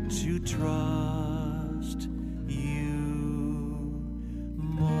to trust you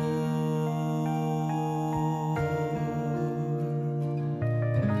more.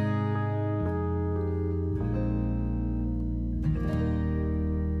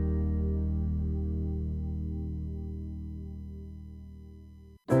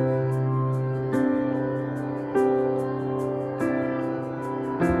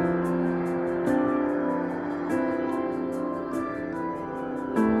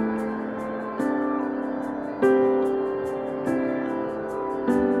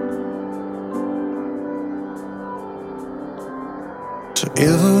 To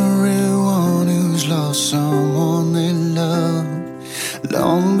everyone who's lost someone they love,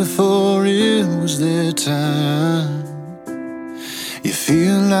 long before it was their time, you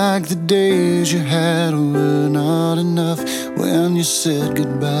feel like the days you had were not enough when you said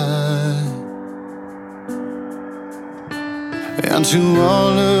goodbye. And to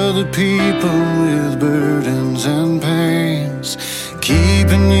all of the people with burdens and pains,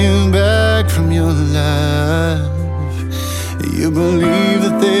 keeping you back from your life, you believe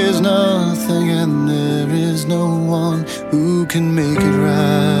that there's nothing and there is no one who can make it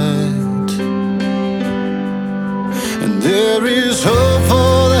right. And there is hope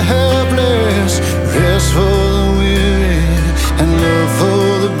for the helpless, rest for the weary, and love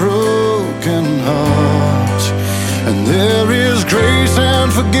for the broken heart. And there is grace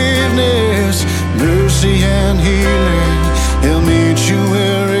and forgiveness, mercy and healing. He'll meet you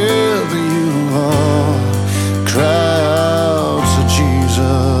wherever you are. Cry out to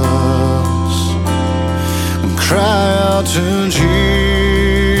Jesus, and cry out to Jesus.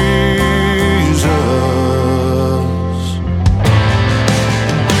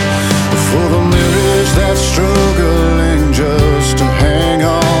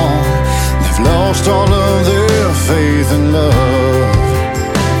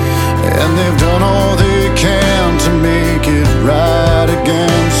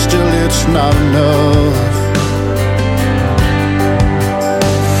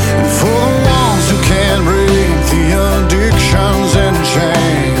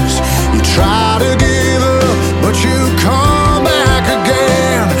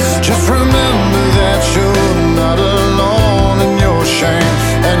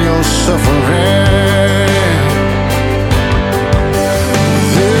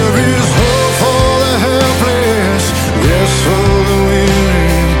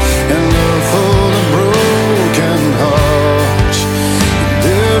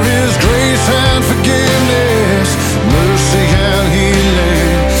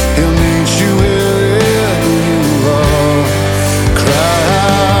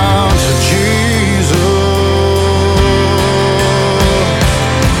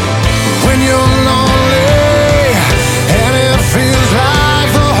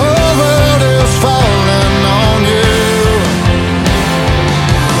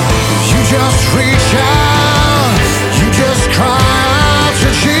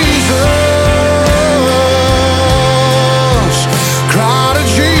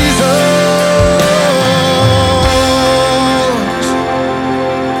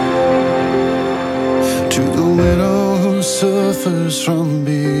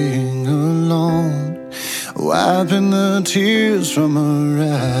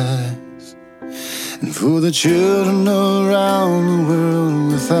 arise. And for the children around the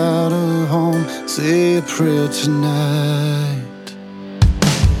world without a home, say a prayer tonight.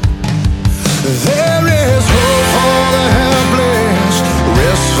 There is hope for the helpless,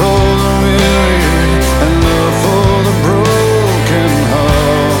 rest for the weary, and love for the broken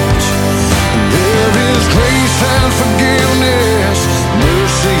heart. There is grace and forgiveness,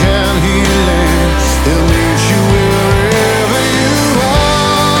 mercy and healing. He'll meet you wherever you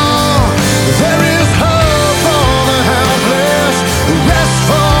are. There is hope for the helpless, rest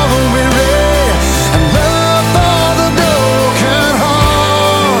for the weary, and love for the broken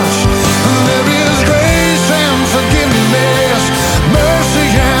heart. There is grace and forgiveness, mercy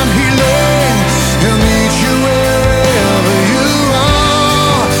and healing. He'll meet you wherever you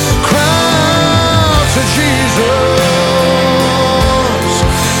are. Cry out to Jesus.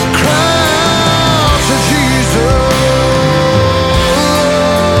 Cry out to Jesus.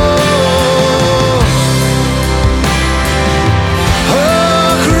 Oh,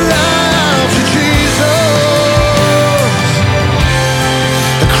 cry out to Jesus.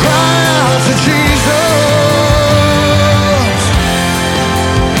 Cry out to Jesus.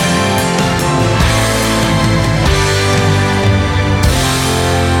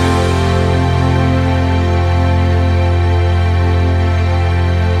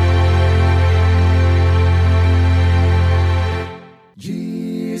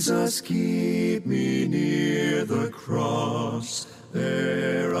 Jesus, keep me near the cross,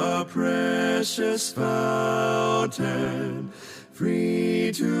 there a precious fountain,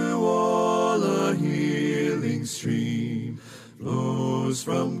 free to all a healing stream, flows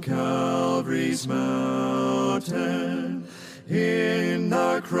from Calvary's mountain. In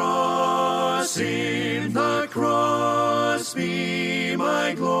the cross be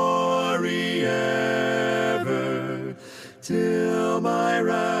my glory ever, till my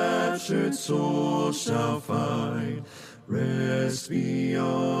raptured soul shall find rest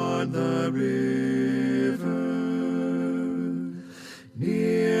beyond the river.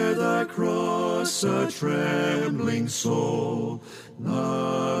 Near the cross a trembling soul,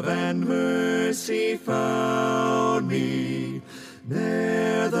 love and mercy found me.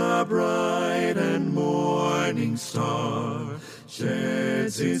 There the bright and morning star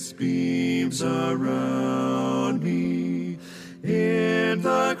sheds its beams around me. In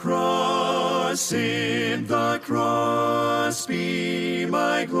the cross be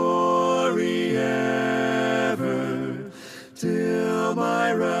my glory ever, till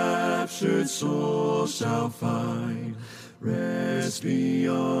my raptured soul shall find rest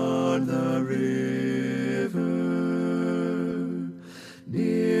beyond the river.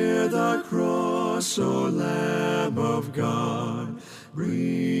 Near the cross, O Lamb of God,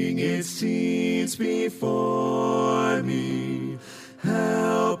 bring its scenes before me.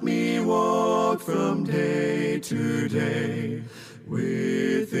 Help me walk from day to day,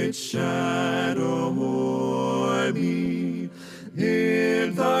 with its shadow o'er me.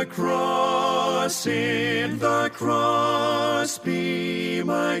 In the cross be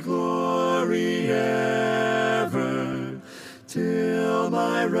my glory ever, till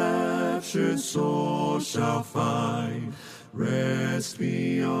my raptured soul shall find rest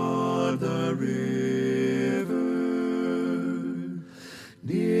beyond the river.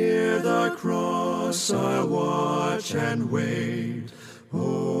 Near the cross I'll watch and wait,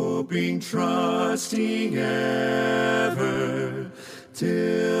 hoping, trusting ever,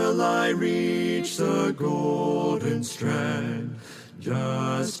 till I reach the golden strand,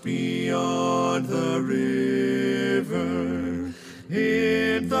 just beyond the river.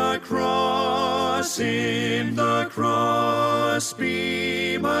 In the cross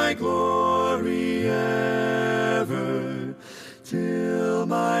be my glory ever, till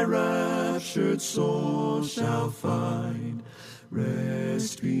my raptured soul shall find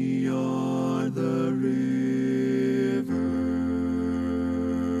rest beyond the river.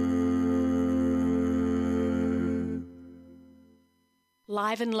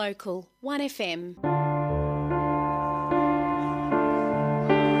 Live and local, 1FM.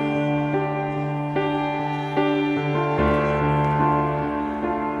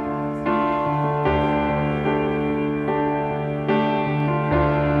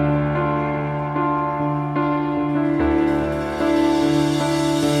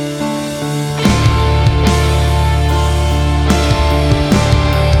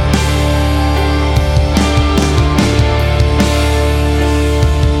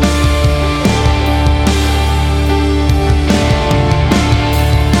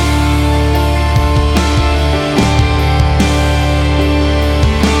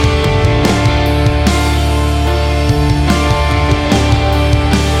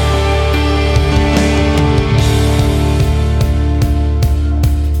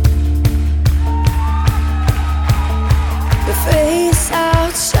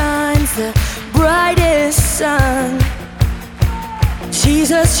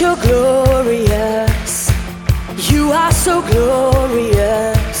 Jesus, you're glorious. You are so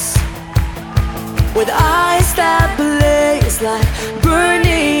glorious. With eyes that blaze like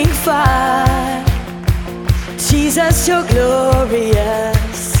burning fire. Jesus, you're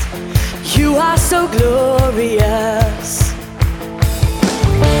glorious. You are so glorious.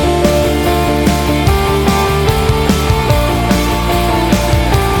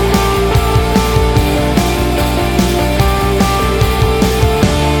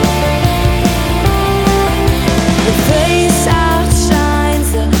 Face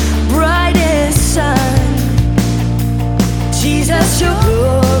outshines the brightest sun. Jesus, you're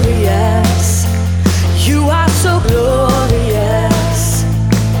glorious. You are so glorious.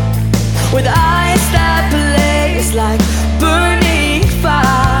 With eyes that blaze like burning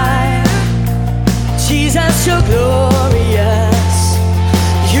fire. Jesus, you're glorious.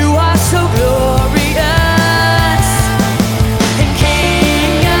 You are so glorious.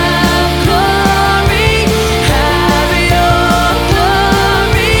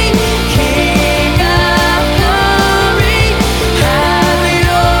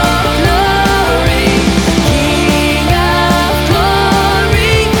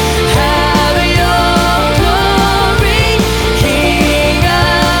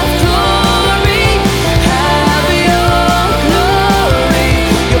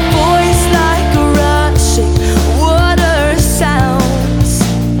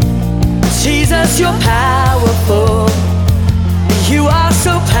 You're powerful. You are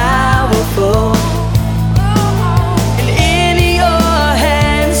so powerful. And in your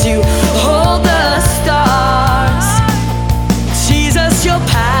hands you hold the stars. Jesus, you're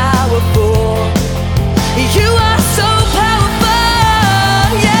powerful. You are so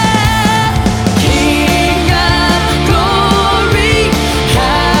powerful, yeah. King of glory,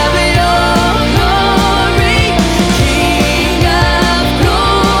 have your glory. King of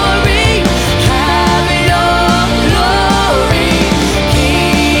glory, have your glory.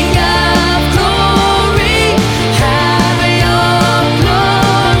 King of glory, have your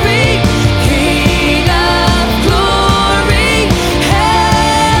glory. King of glory,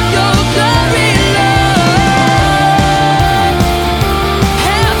 have your glory, Lord.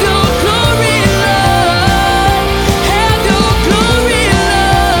 Have your glory, Lord. Have your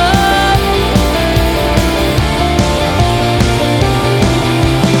glory,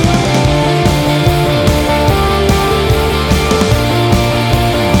 King of glory,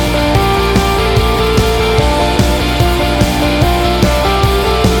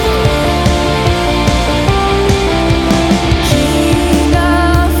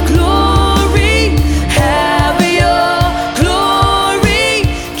 have your glory.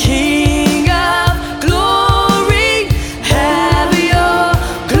 King of glory, have your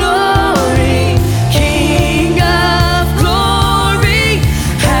glory. King of glory,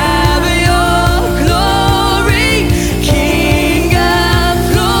 have your glory. King of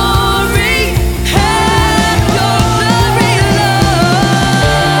glory, have your glory, Lord.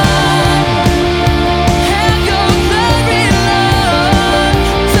 Have your glory, Lord.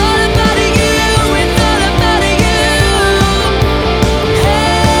 It's all about you. It's all about you.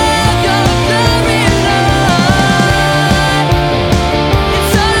 Have your glory, Lord.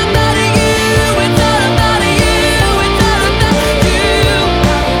 It's all about you. It's all about you. It's all about you.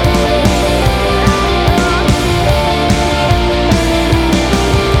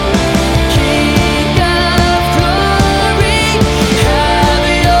 King of glory, have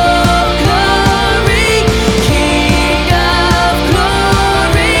your glory. King of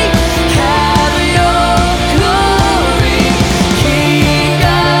glory, have your glory. King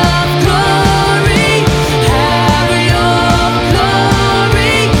of glory, have your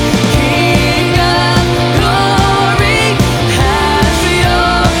glory. King of glory, have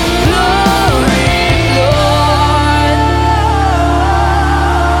your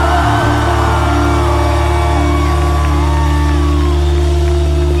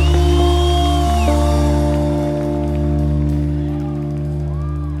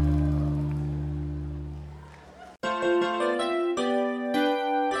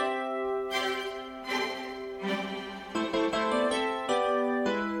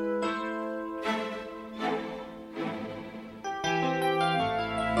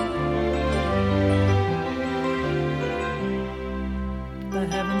The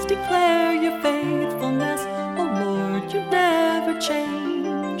heavens declare your faithfulness, oh Lord, you never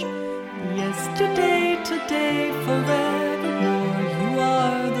change. Yesterday, today, forevermore, you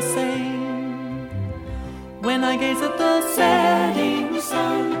are the same. When I gaze at the setting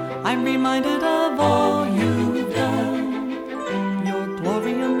sun, I'm reminded of all you've done. Your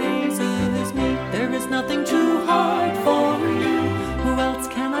glory amazes me, there is nothing too hard for you. Who else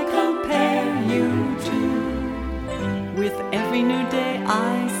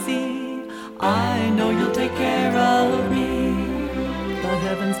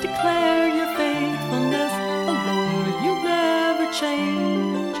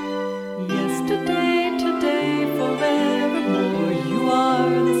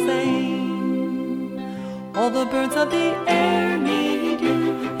birds of the air need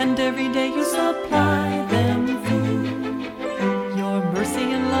you, and every day you supply them food. Your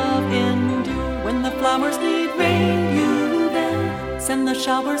mercy and love endure. When the flowers need rain, you then send the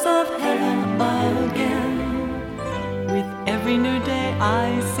showers of heaven again. With every new day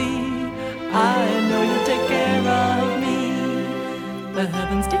I see, I know you take care of me. The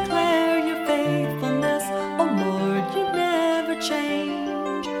heavens declare your faithfulness, oh Lord, you never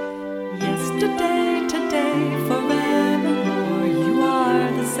change. Yesterday, today, forevermore, you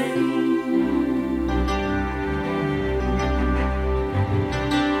are the same.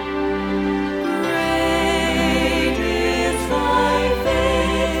 Great is thy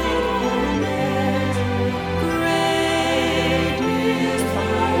faithfulness. Great is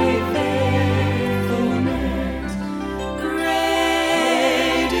thy faithfulness.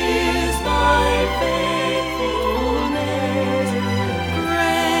 Great is thy faithfulness.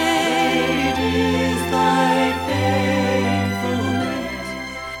 Great is thy faithfulness.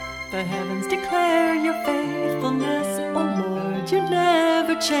 The heavens declare your faithfulness, oh Lord, you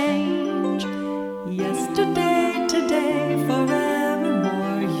never change. Yesterday, today,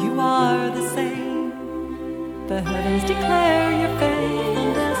 forevermore, you are the same. The heavens declare your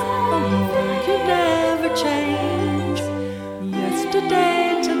faithfulness, oh Lord, you never change.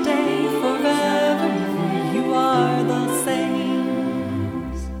 Yesterday, today, forevermore, you are the same.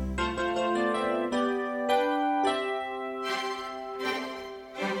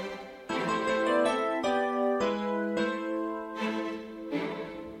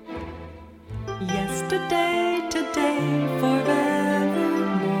 Yesterday, today,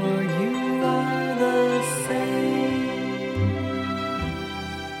 forevermore, you are the same.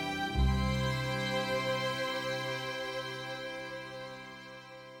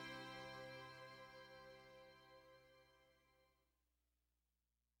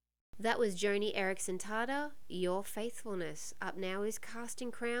 That was Joni Eareckson Tada, Your Faithfulness. Up now is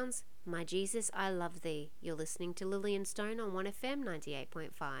Casting Crowns, My Jesus, I Love Thee. You're listening to Lillian Stone on 1FM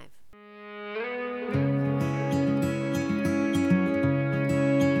 98.5.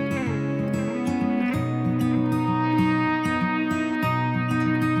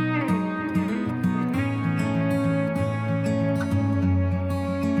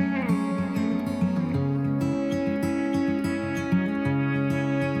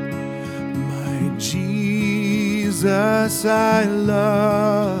 Jesus, I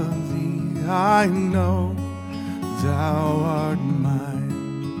love thee, I know thou art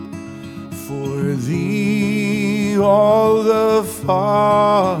mine. For thee all the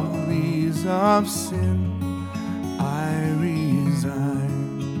follies of sin I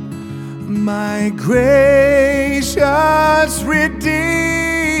resign. My gracious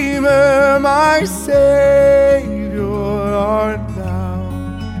Redeemer, my Savior art thou.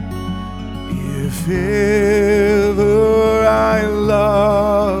 If ever I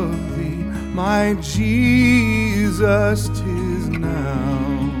love thee, my Jesus, 'tis now.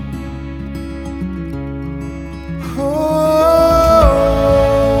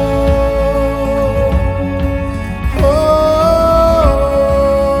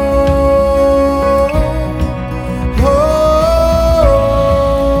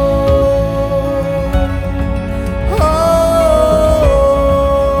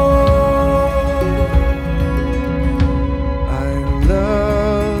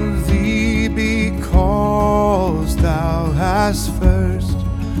 First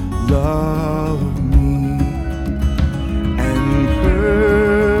loved me and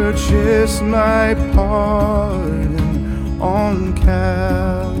purchased my pardon on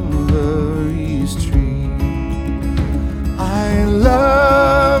Calvary's tree. I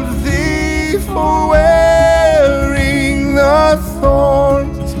love thee for wearing the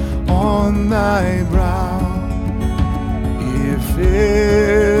thorns on thy brow. If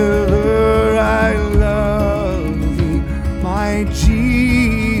ever I love thee, my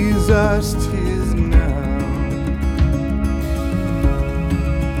Jesus, 'tis now.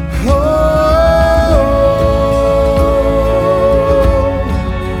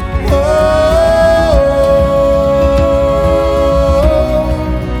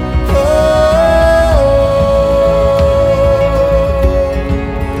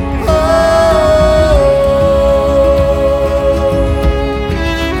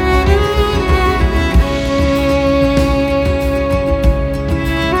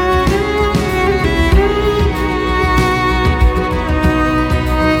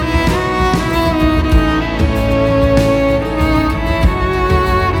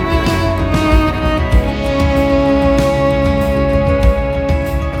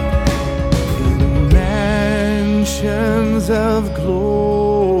 Of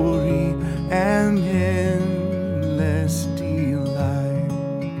glory and in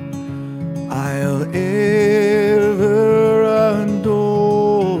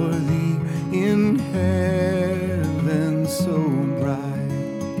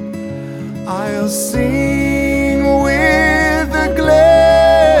will sing with the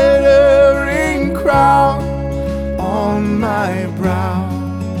glittering crown on my brow.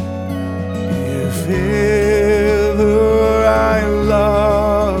 If ever I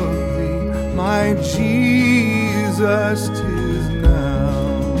love thee, my Jesus, 'tis now.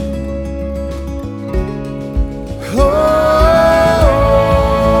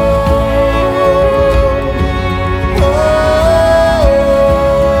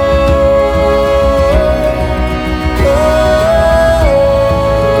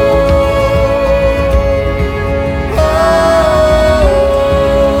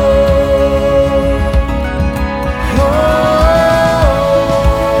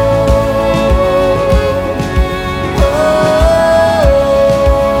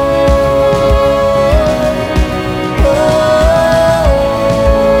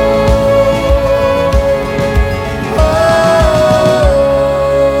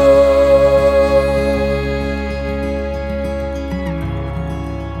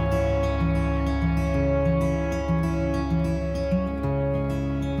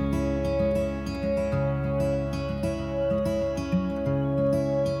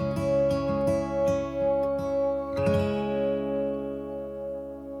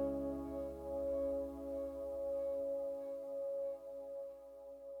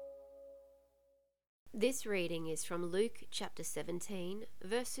 This reading is from Luke chapter 17,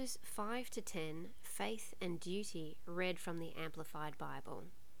 verses 5 to 10, Faith and Duty, read from the Amplified Bible.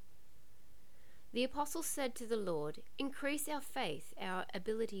 The apostles said to the Lord, "Increase our faith, our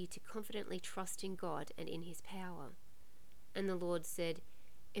ability to confidently trust in God and in his power." And the Lord said,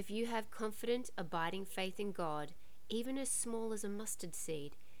 "If you have confident, abiding faith in God, even as small as a mustard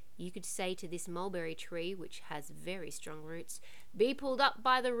seed, you could say to this mulberry tree, which has very strong roots, 'Be pulled up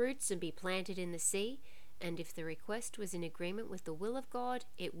by the roots and be planted in the sea,' and if the request was in agreement with the will of God,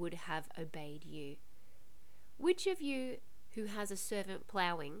 it would have obeyed you. Which of you who has a servant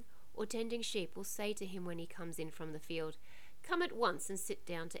ploughing or tending sheep will say to him when he comes in from the field, 'Come at once and sit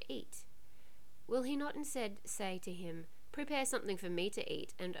down to eat'? Will he not instead say to him, 'Prepare something for me to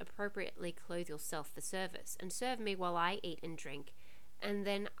eat, and appropriately clothe yourself for service, and serve me while I eat and drink, and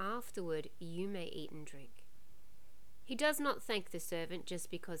then afterward you may eat and drink'? He does not thank the servant just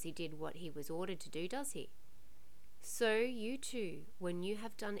because he did what he was ordered to do, does he? So you too, when you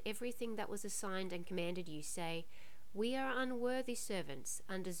have done everything that was assigned and commanded you, say, 'We are unworthy servants,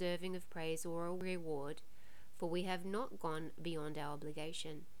 undeserving of praise or a reward, for we have not gone beyond our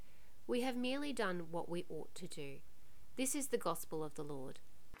obligation. We have merely done what we ought to do.' This is the gospel of the Lord."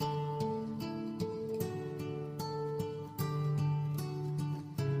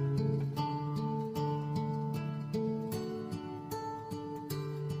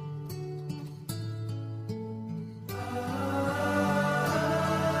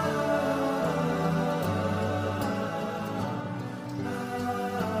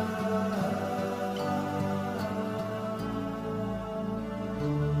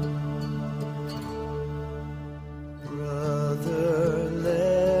 Brother,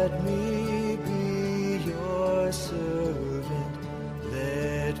 let me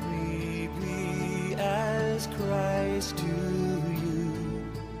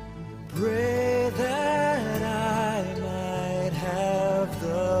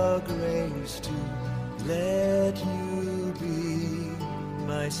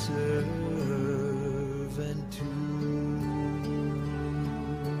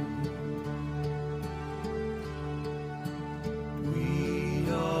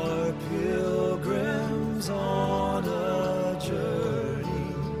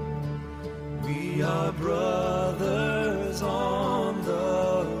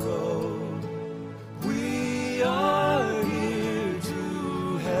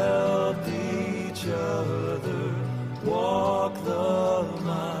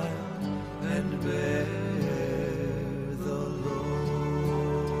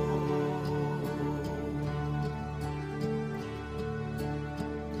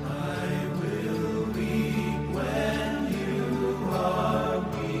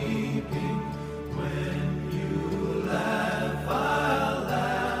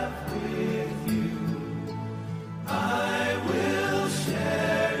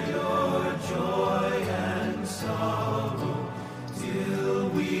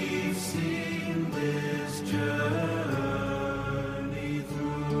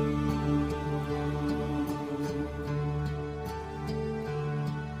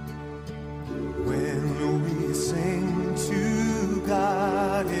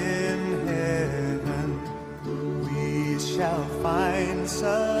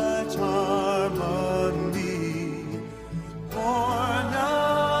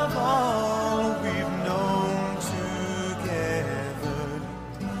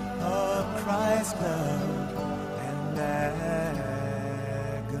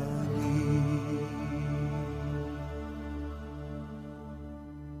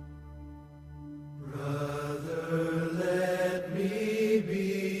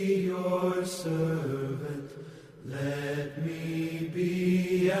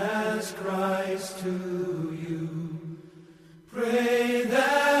Jesus Christ to you. Pray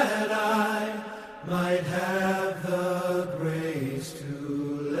that I might have the grace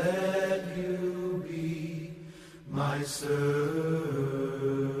to let you be my servant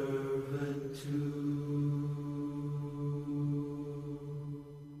too.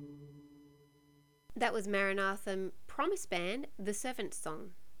 That was Maranatha Promise Band, The Servant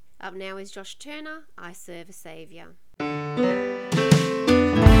Song. Up now is Josh Turner, I Serve a Saviour.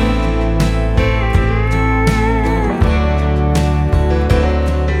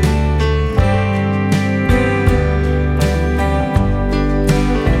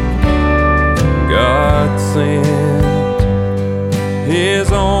 God sent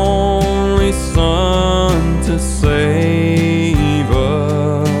His only Son to save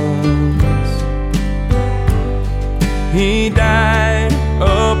us. He died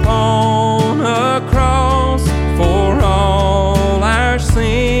upon a cross for all our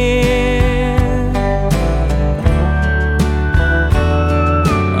sin.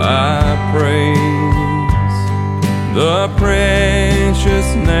 I praise the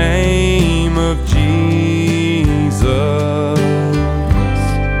precious name of Jesus.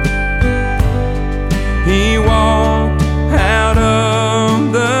 He walked out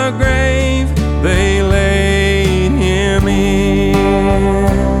of the grave they laid him in.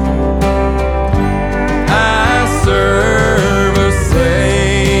 I serve a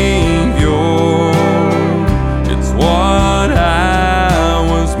Savior, it's what I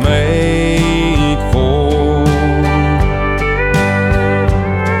was made for.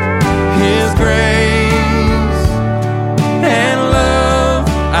 His grace and love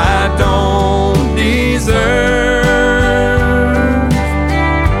I don't deserve.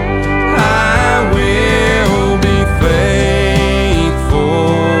 I will be faithful,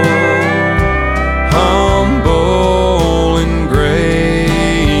 humble and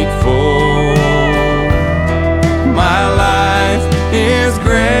grateful. My life is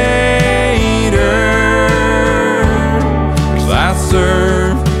greater, 'cause I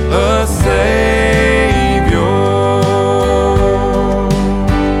serve a Savior.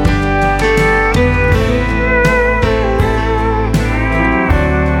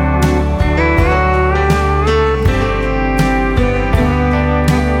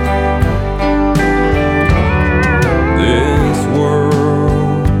 This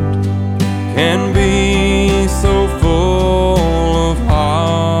world can be so full of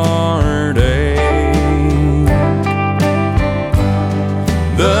heartache.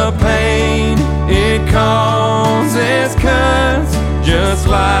 The pain it causes cuts just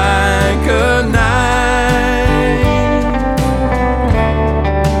like a knife.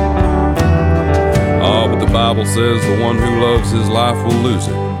 Oh, but the Bible says the one who loves his life will lose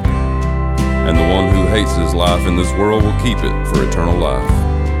it, and the one who hates his life in this world will keep it for eternal life.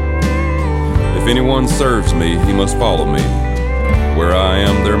 If anyone serves me, he must follow me. Where I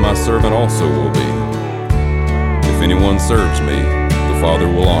am, there my servant also will be. If anyone serves me, the Father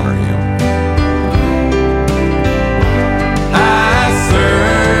will honor him. I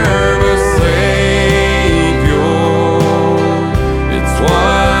serve a Savior, it's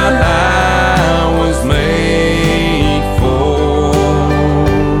what I was made for.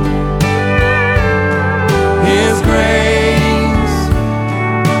 His grace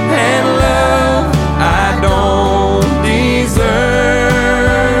and love I don't deserve.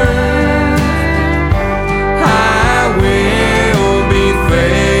 I will be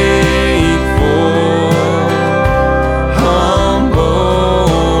faithful,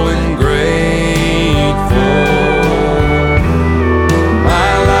 humble and grateful.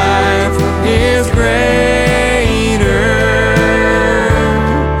 My life is greater,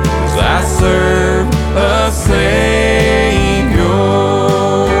 'cause I serve a Savior.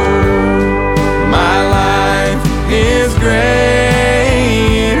 My life is greater,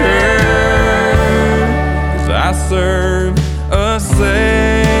 'cause I serve a Savior.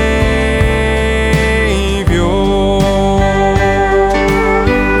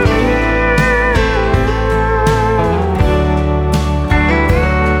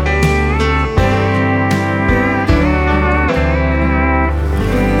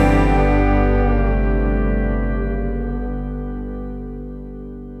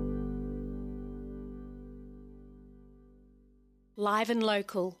 Live and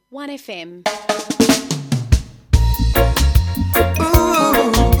local, 1FM.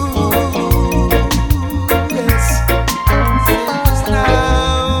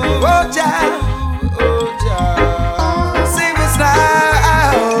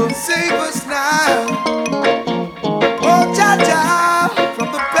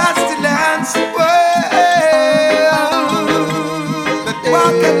 The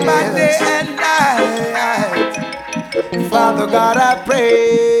walking by day and night. Father God, I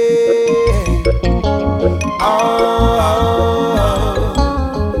pray.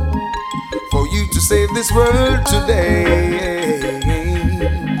 For you to save this world today.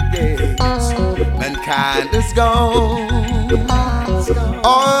 Yes. Mankind is gone,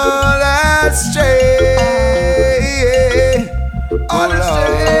 all astray, all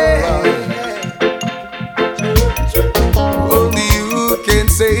astray. Only you can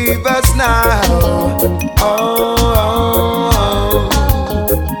save us now.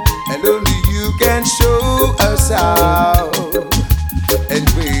 And only you can show us how and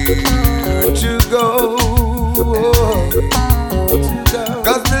where to go.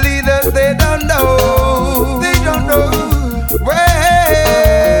 'Cause the leaders, they don't know.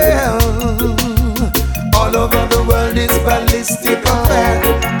 Well, all over the world is ballistic affair.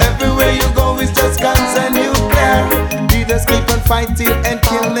 Everywhere you go is just guns and nuclear. Leaders keep on fighting and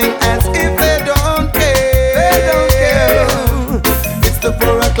killing as if they don't care. It's the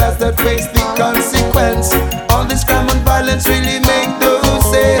poorer class that face the consequence. All this crime and violence really make no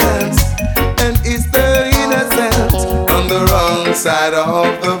sense. And it's the innocent on the wrong side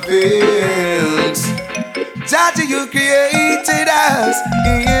of the fence. Jah, you created us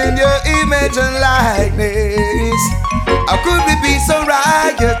in your image and likeness. How could we be so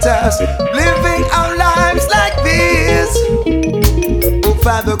riotous, living our lives like this? Oh,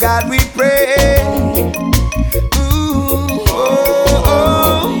 Father God, we pray. Ooh,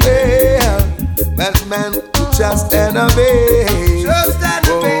 yeah. Man, just and obey. Just and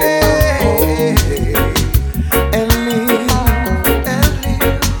obey. And live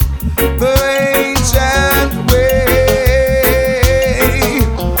the ancient way.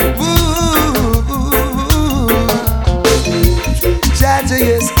 Ooh. Jaja,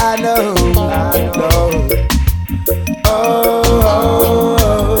 yes, I know.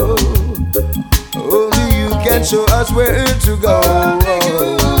 Only you can show us where to go.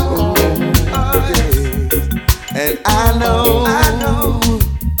 And I know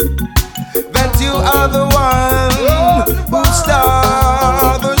that you are the one who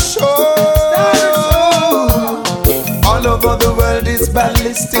started the show. All over the world is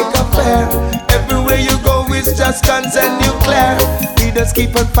ballistic affair. Everywhere you go is just guns and nuclear. Leaders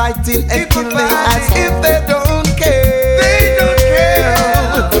keep on fighting and killing as if they don't care.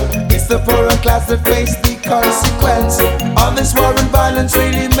 It's the poorer class that face the consequence. All this war and violence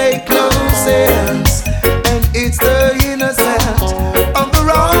really make no sense. And it's the innocent on the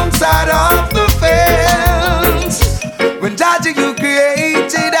wrong side of the fence. When Jah, you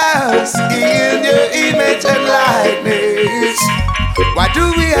created us in your image and likeness, why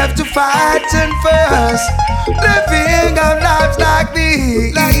do we have to fight and fuss, living our lives like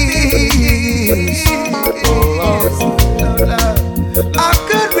these? How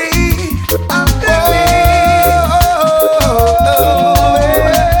could we?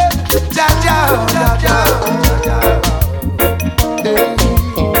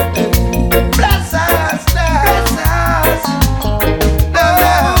 Bless us.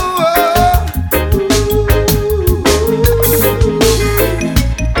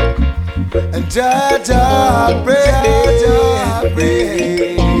 And Jaja, pray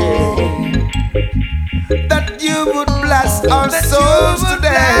that you would bless our souls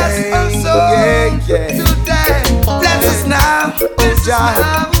today. Yeah. Bless us now, oh Jah.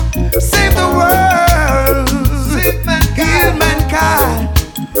 Save the world, heal mankind.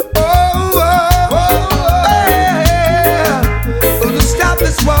 To stop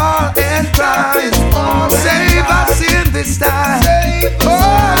this war and crime. Save us in this time.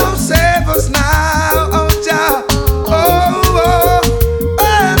 Oh, save us now, oh Jah.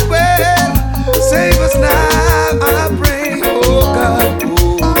 And well, save us now, I pray, oh God.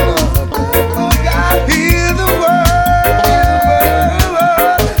 Heal the world.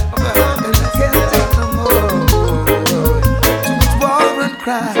 And I can't take no more. Too much war and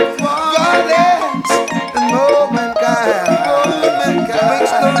crime, violence and more mankind.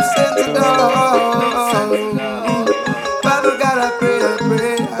 Makes no sense at all. Father God, I pray.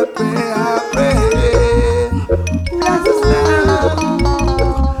 Bless us now.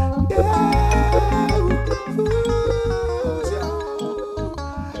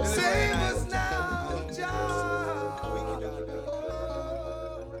 Save us now,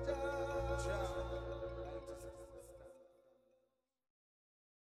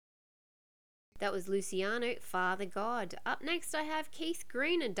 That was Luciano, Father God. Up next I have Keith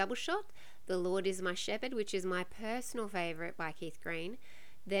Green and Double Shot, The Lord is My Shepherd, which is my personal favourite by Keith Green.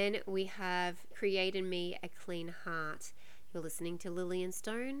 Then we have Create in Me a Clean Heart. You're listening to Lillian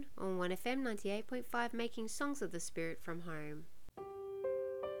Stone on 1FM 98.5, making songs of the spirit from home.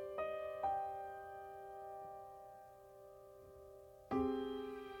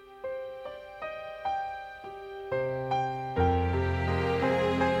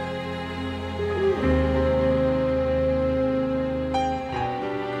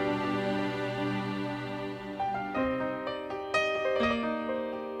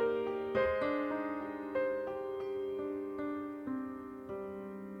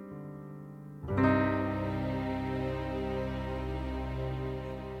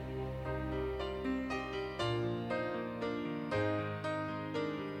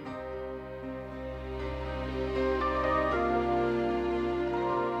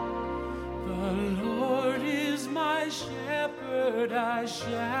 I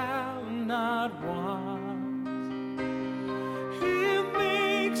shall not want. He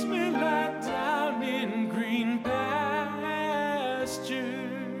makes me lie down in green pastures.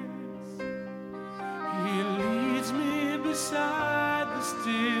 He leads me beside the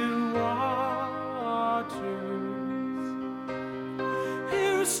still waters. He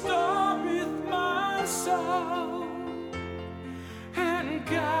restoreth my soul and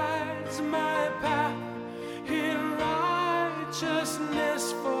guides my path in righteousness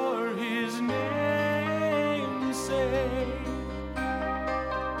for his name's sake.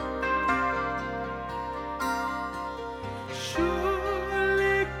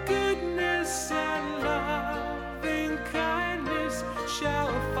 Surely goodness and loving kindness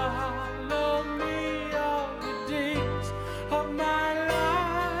shall follow me all the days of my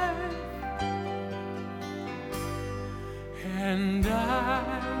life, and I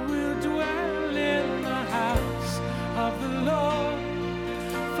will dwell in the house of the Lord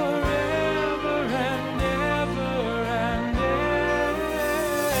forever and ever and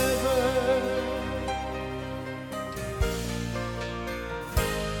ever.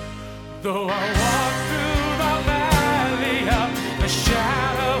 Though I walk through the valley of the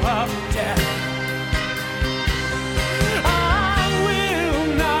shadow of death, I will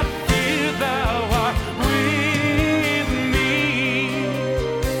not fear, thou art with me.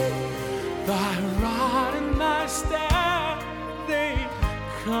 Thy rod and thy staff, they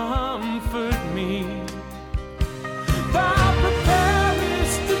comfort me. Thou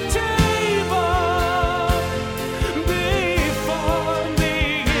preparest the table before me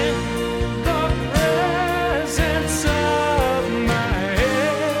in the presence of my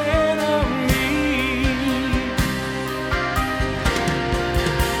enemies.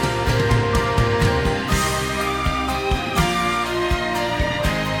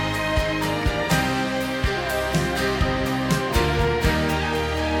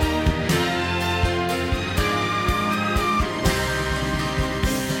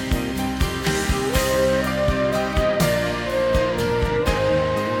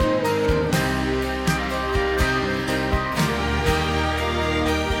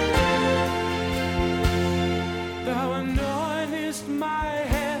 Thou anointest my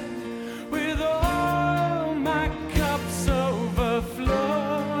head with oil, my cups overflowing.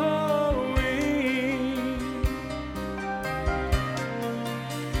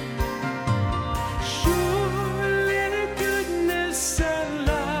 Surely goodness and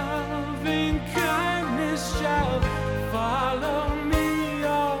loving kindness shall follow me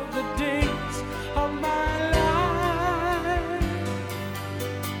all the days of my life,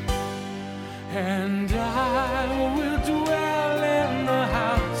 and I will dwell in the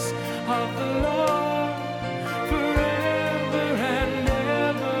house of the Lord forever and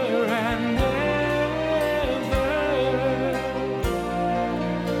ever and ever.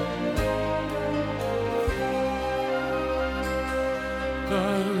 The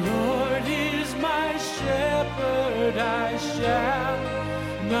Lord is my shepherd, I shall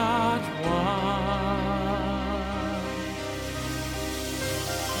not want.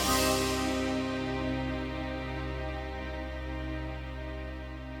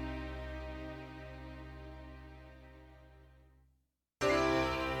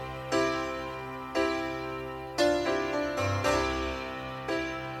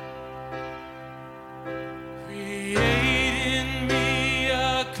 Create in me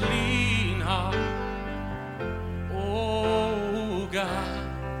a clean heart, oh God,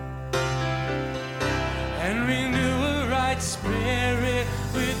 and renew a right spirit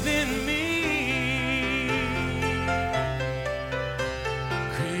within me.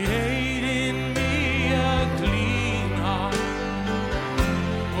 Create in me a clean heart,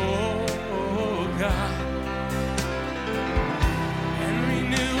 oh God, and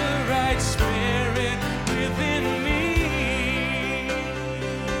renew a right spirit within me.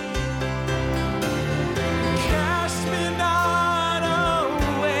 Cast me not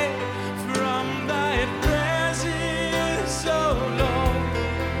away from thy presence, O Lord,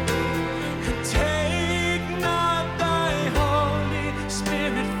 and take not thy Holy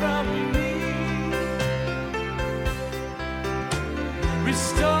Spirit from me.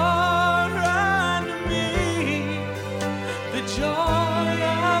 Restore unto me the joy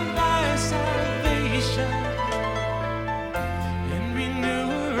of thy salvation, and renew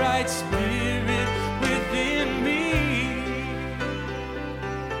a right spirit within me.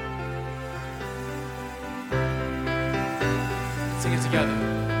 Sing it together.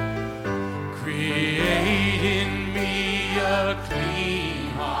 Create in me a clean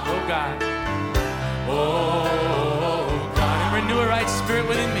heart, oh God, oh God, and renew a right spirit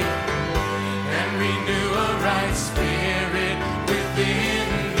within me, and renew a right spirit within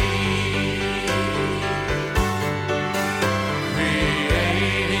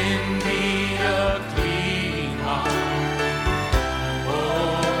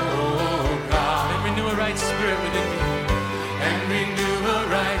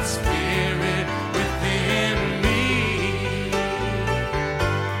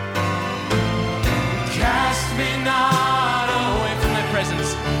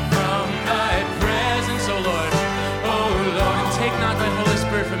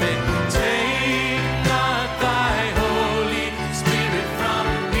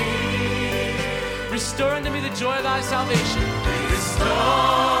joy of thy salvation.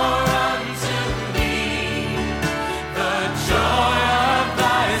 Restore unto me the joy of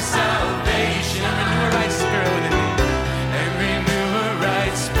thy salvation. And renew a right spirit within me. And renew a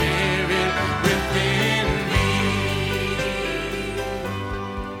right spirit within me.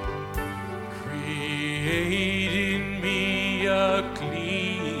 Create in me a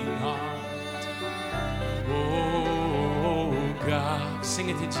clean heart, oh God. Sing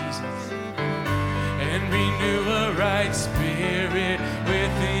it to Jesus. And renew a right spirit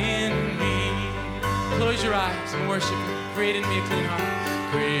within me. Close your eyes and worship him. Create in me a clean heart.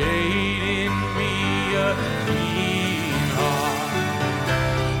 Create in me a clean heart,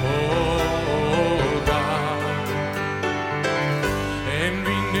 oh God. And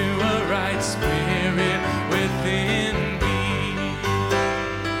renew a right spirit within me.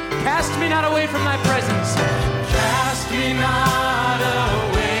 Cast me not away from thy presence. Cast me not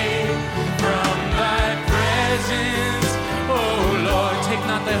away from thy presence, oh Lord. Take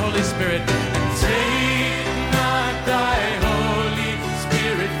not thy Holy Spirit. And take not thy Holy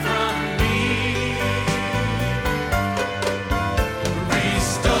Spirit from me.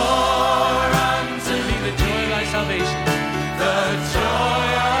 Restore unto me the joy of thy salvation, the joy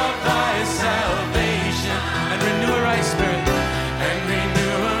of thy salvation. And renew a right spirit. And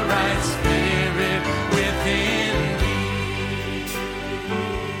renew a right spirit within me.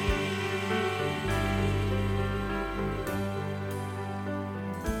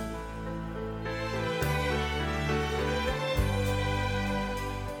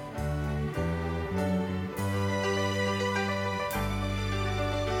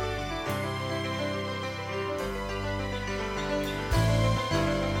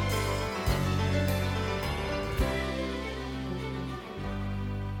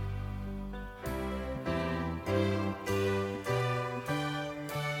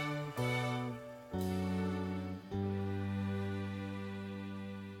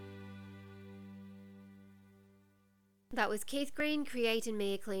 That was Keith Green, Create in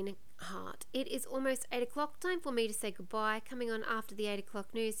Me a Clean Heart. It is almost 8 o'clock, time for me to say goodbye. Coming on after the 8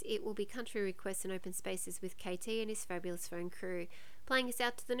 o'clock news, it will be Country Requests and Open Spaces with KT and his fabulous phone crew. Playing us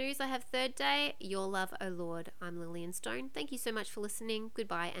out to the news, I have Third Day, Your Love, O Lord. I'm Lillian Stone. Thank you so much for listening.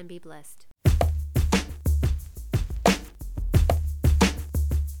 Goodbye and be blessed.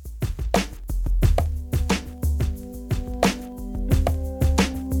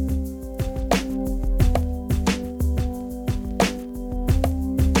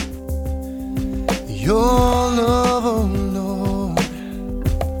 Your love, oh Lord,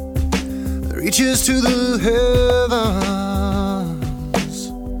 reaches to the heavens.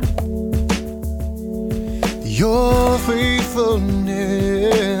 Your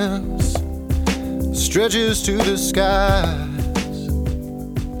faithfulness stretches to the skies.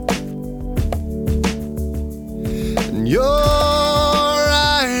 And your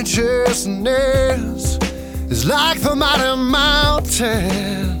righteousness is like the mighty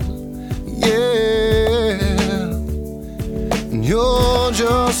mountain. Yeah, and your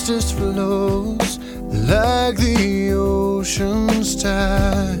justice flows like the ocean's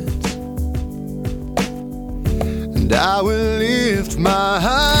tides. And I will lift my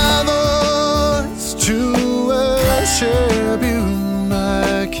voice to worship you,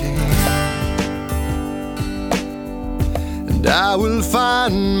 my King. And I will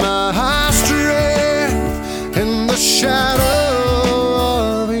find my strength in the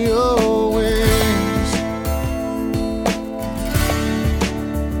shadow of your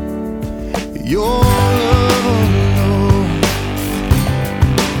Your love, oh Lord,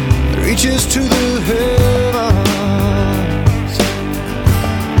 reaches to the heavens.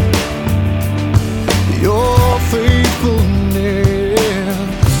 Your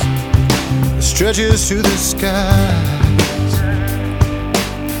faithfulness stretches to the skies.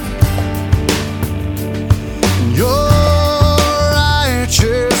 Your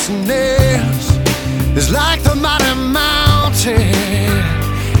righteousness is like the mighty mountain.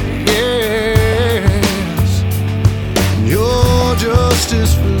 Your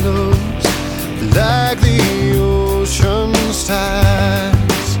justice flows like the ocean's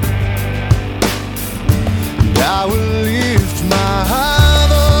tides. And I will lift my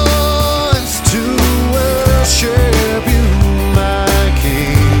voice to worship you, my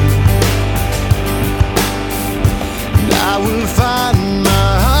King. And I will find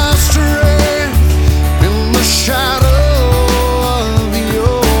my strength in the shadow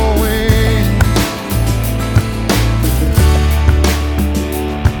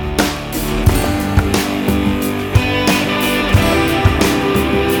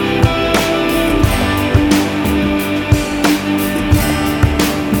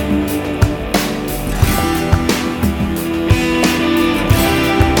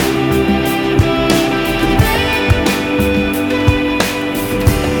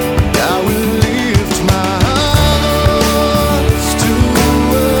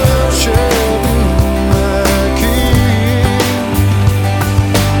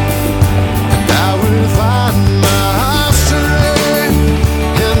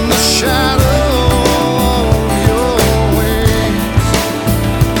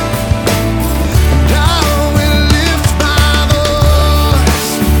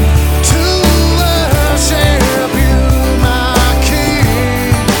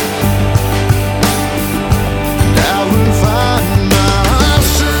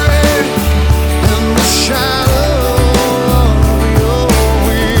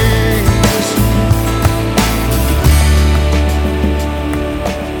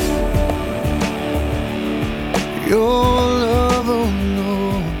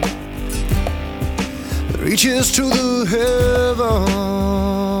reaches to the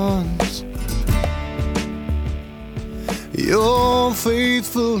heavens. Your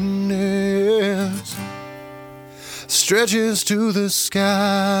faithfulness stretches to the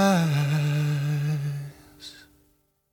sky.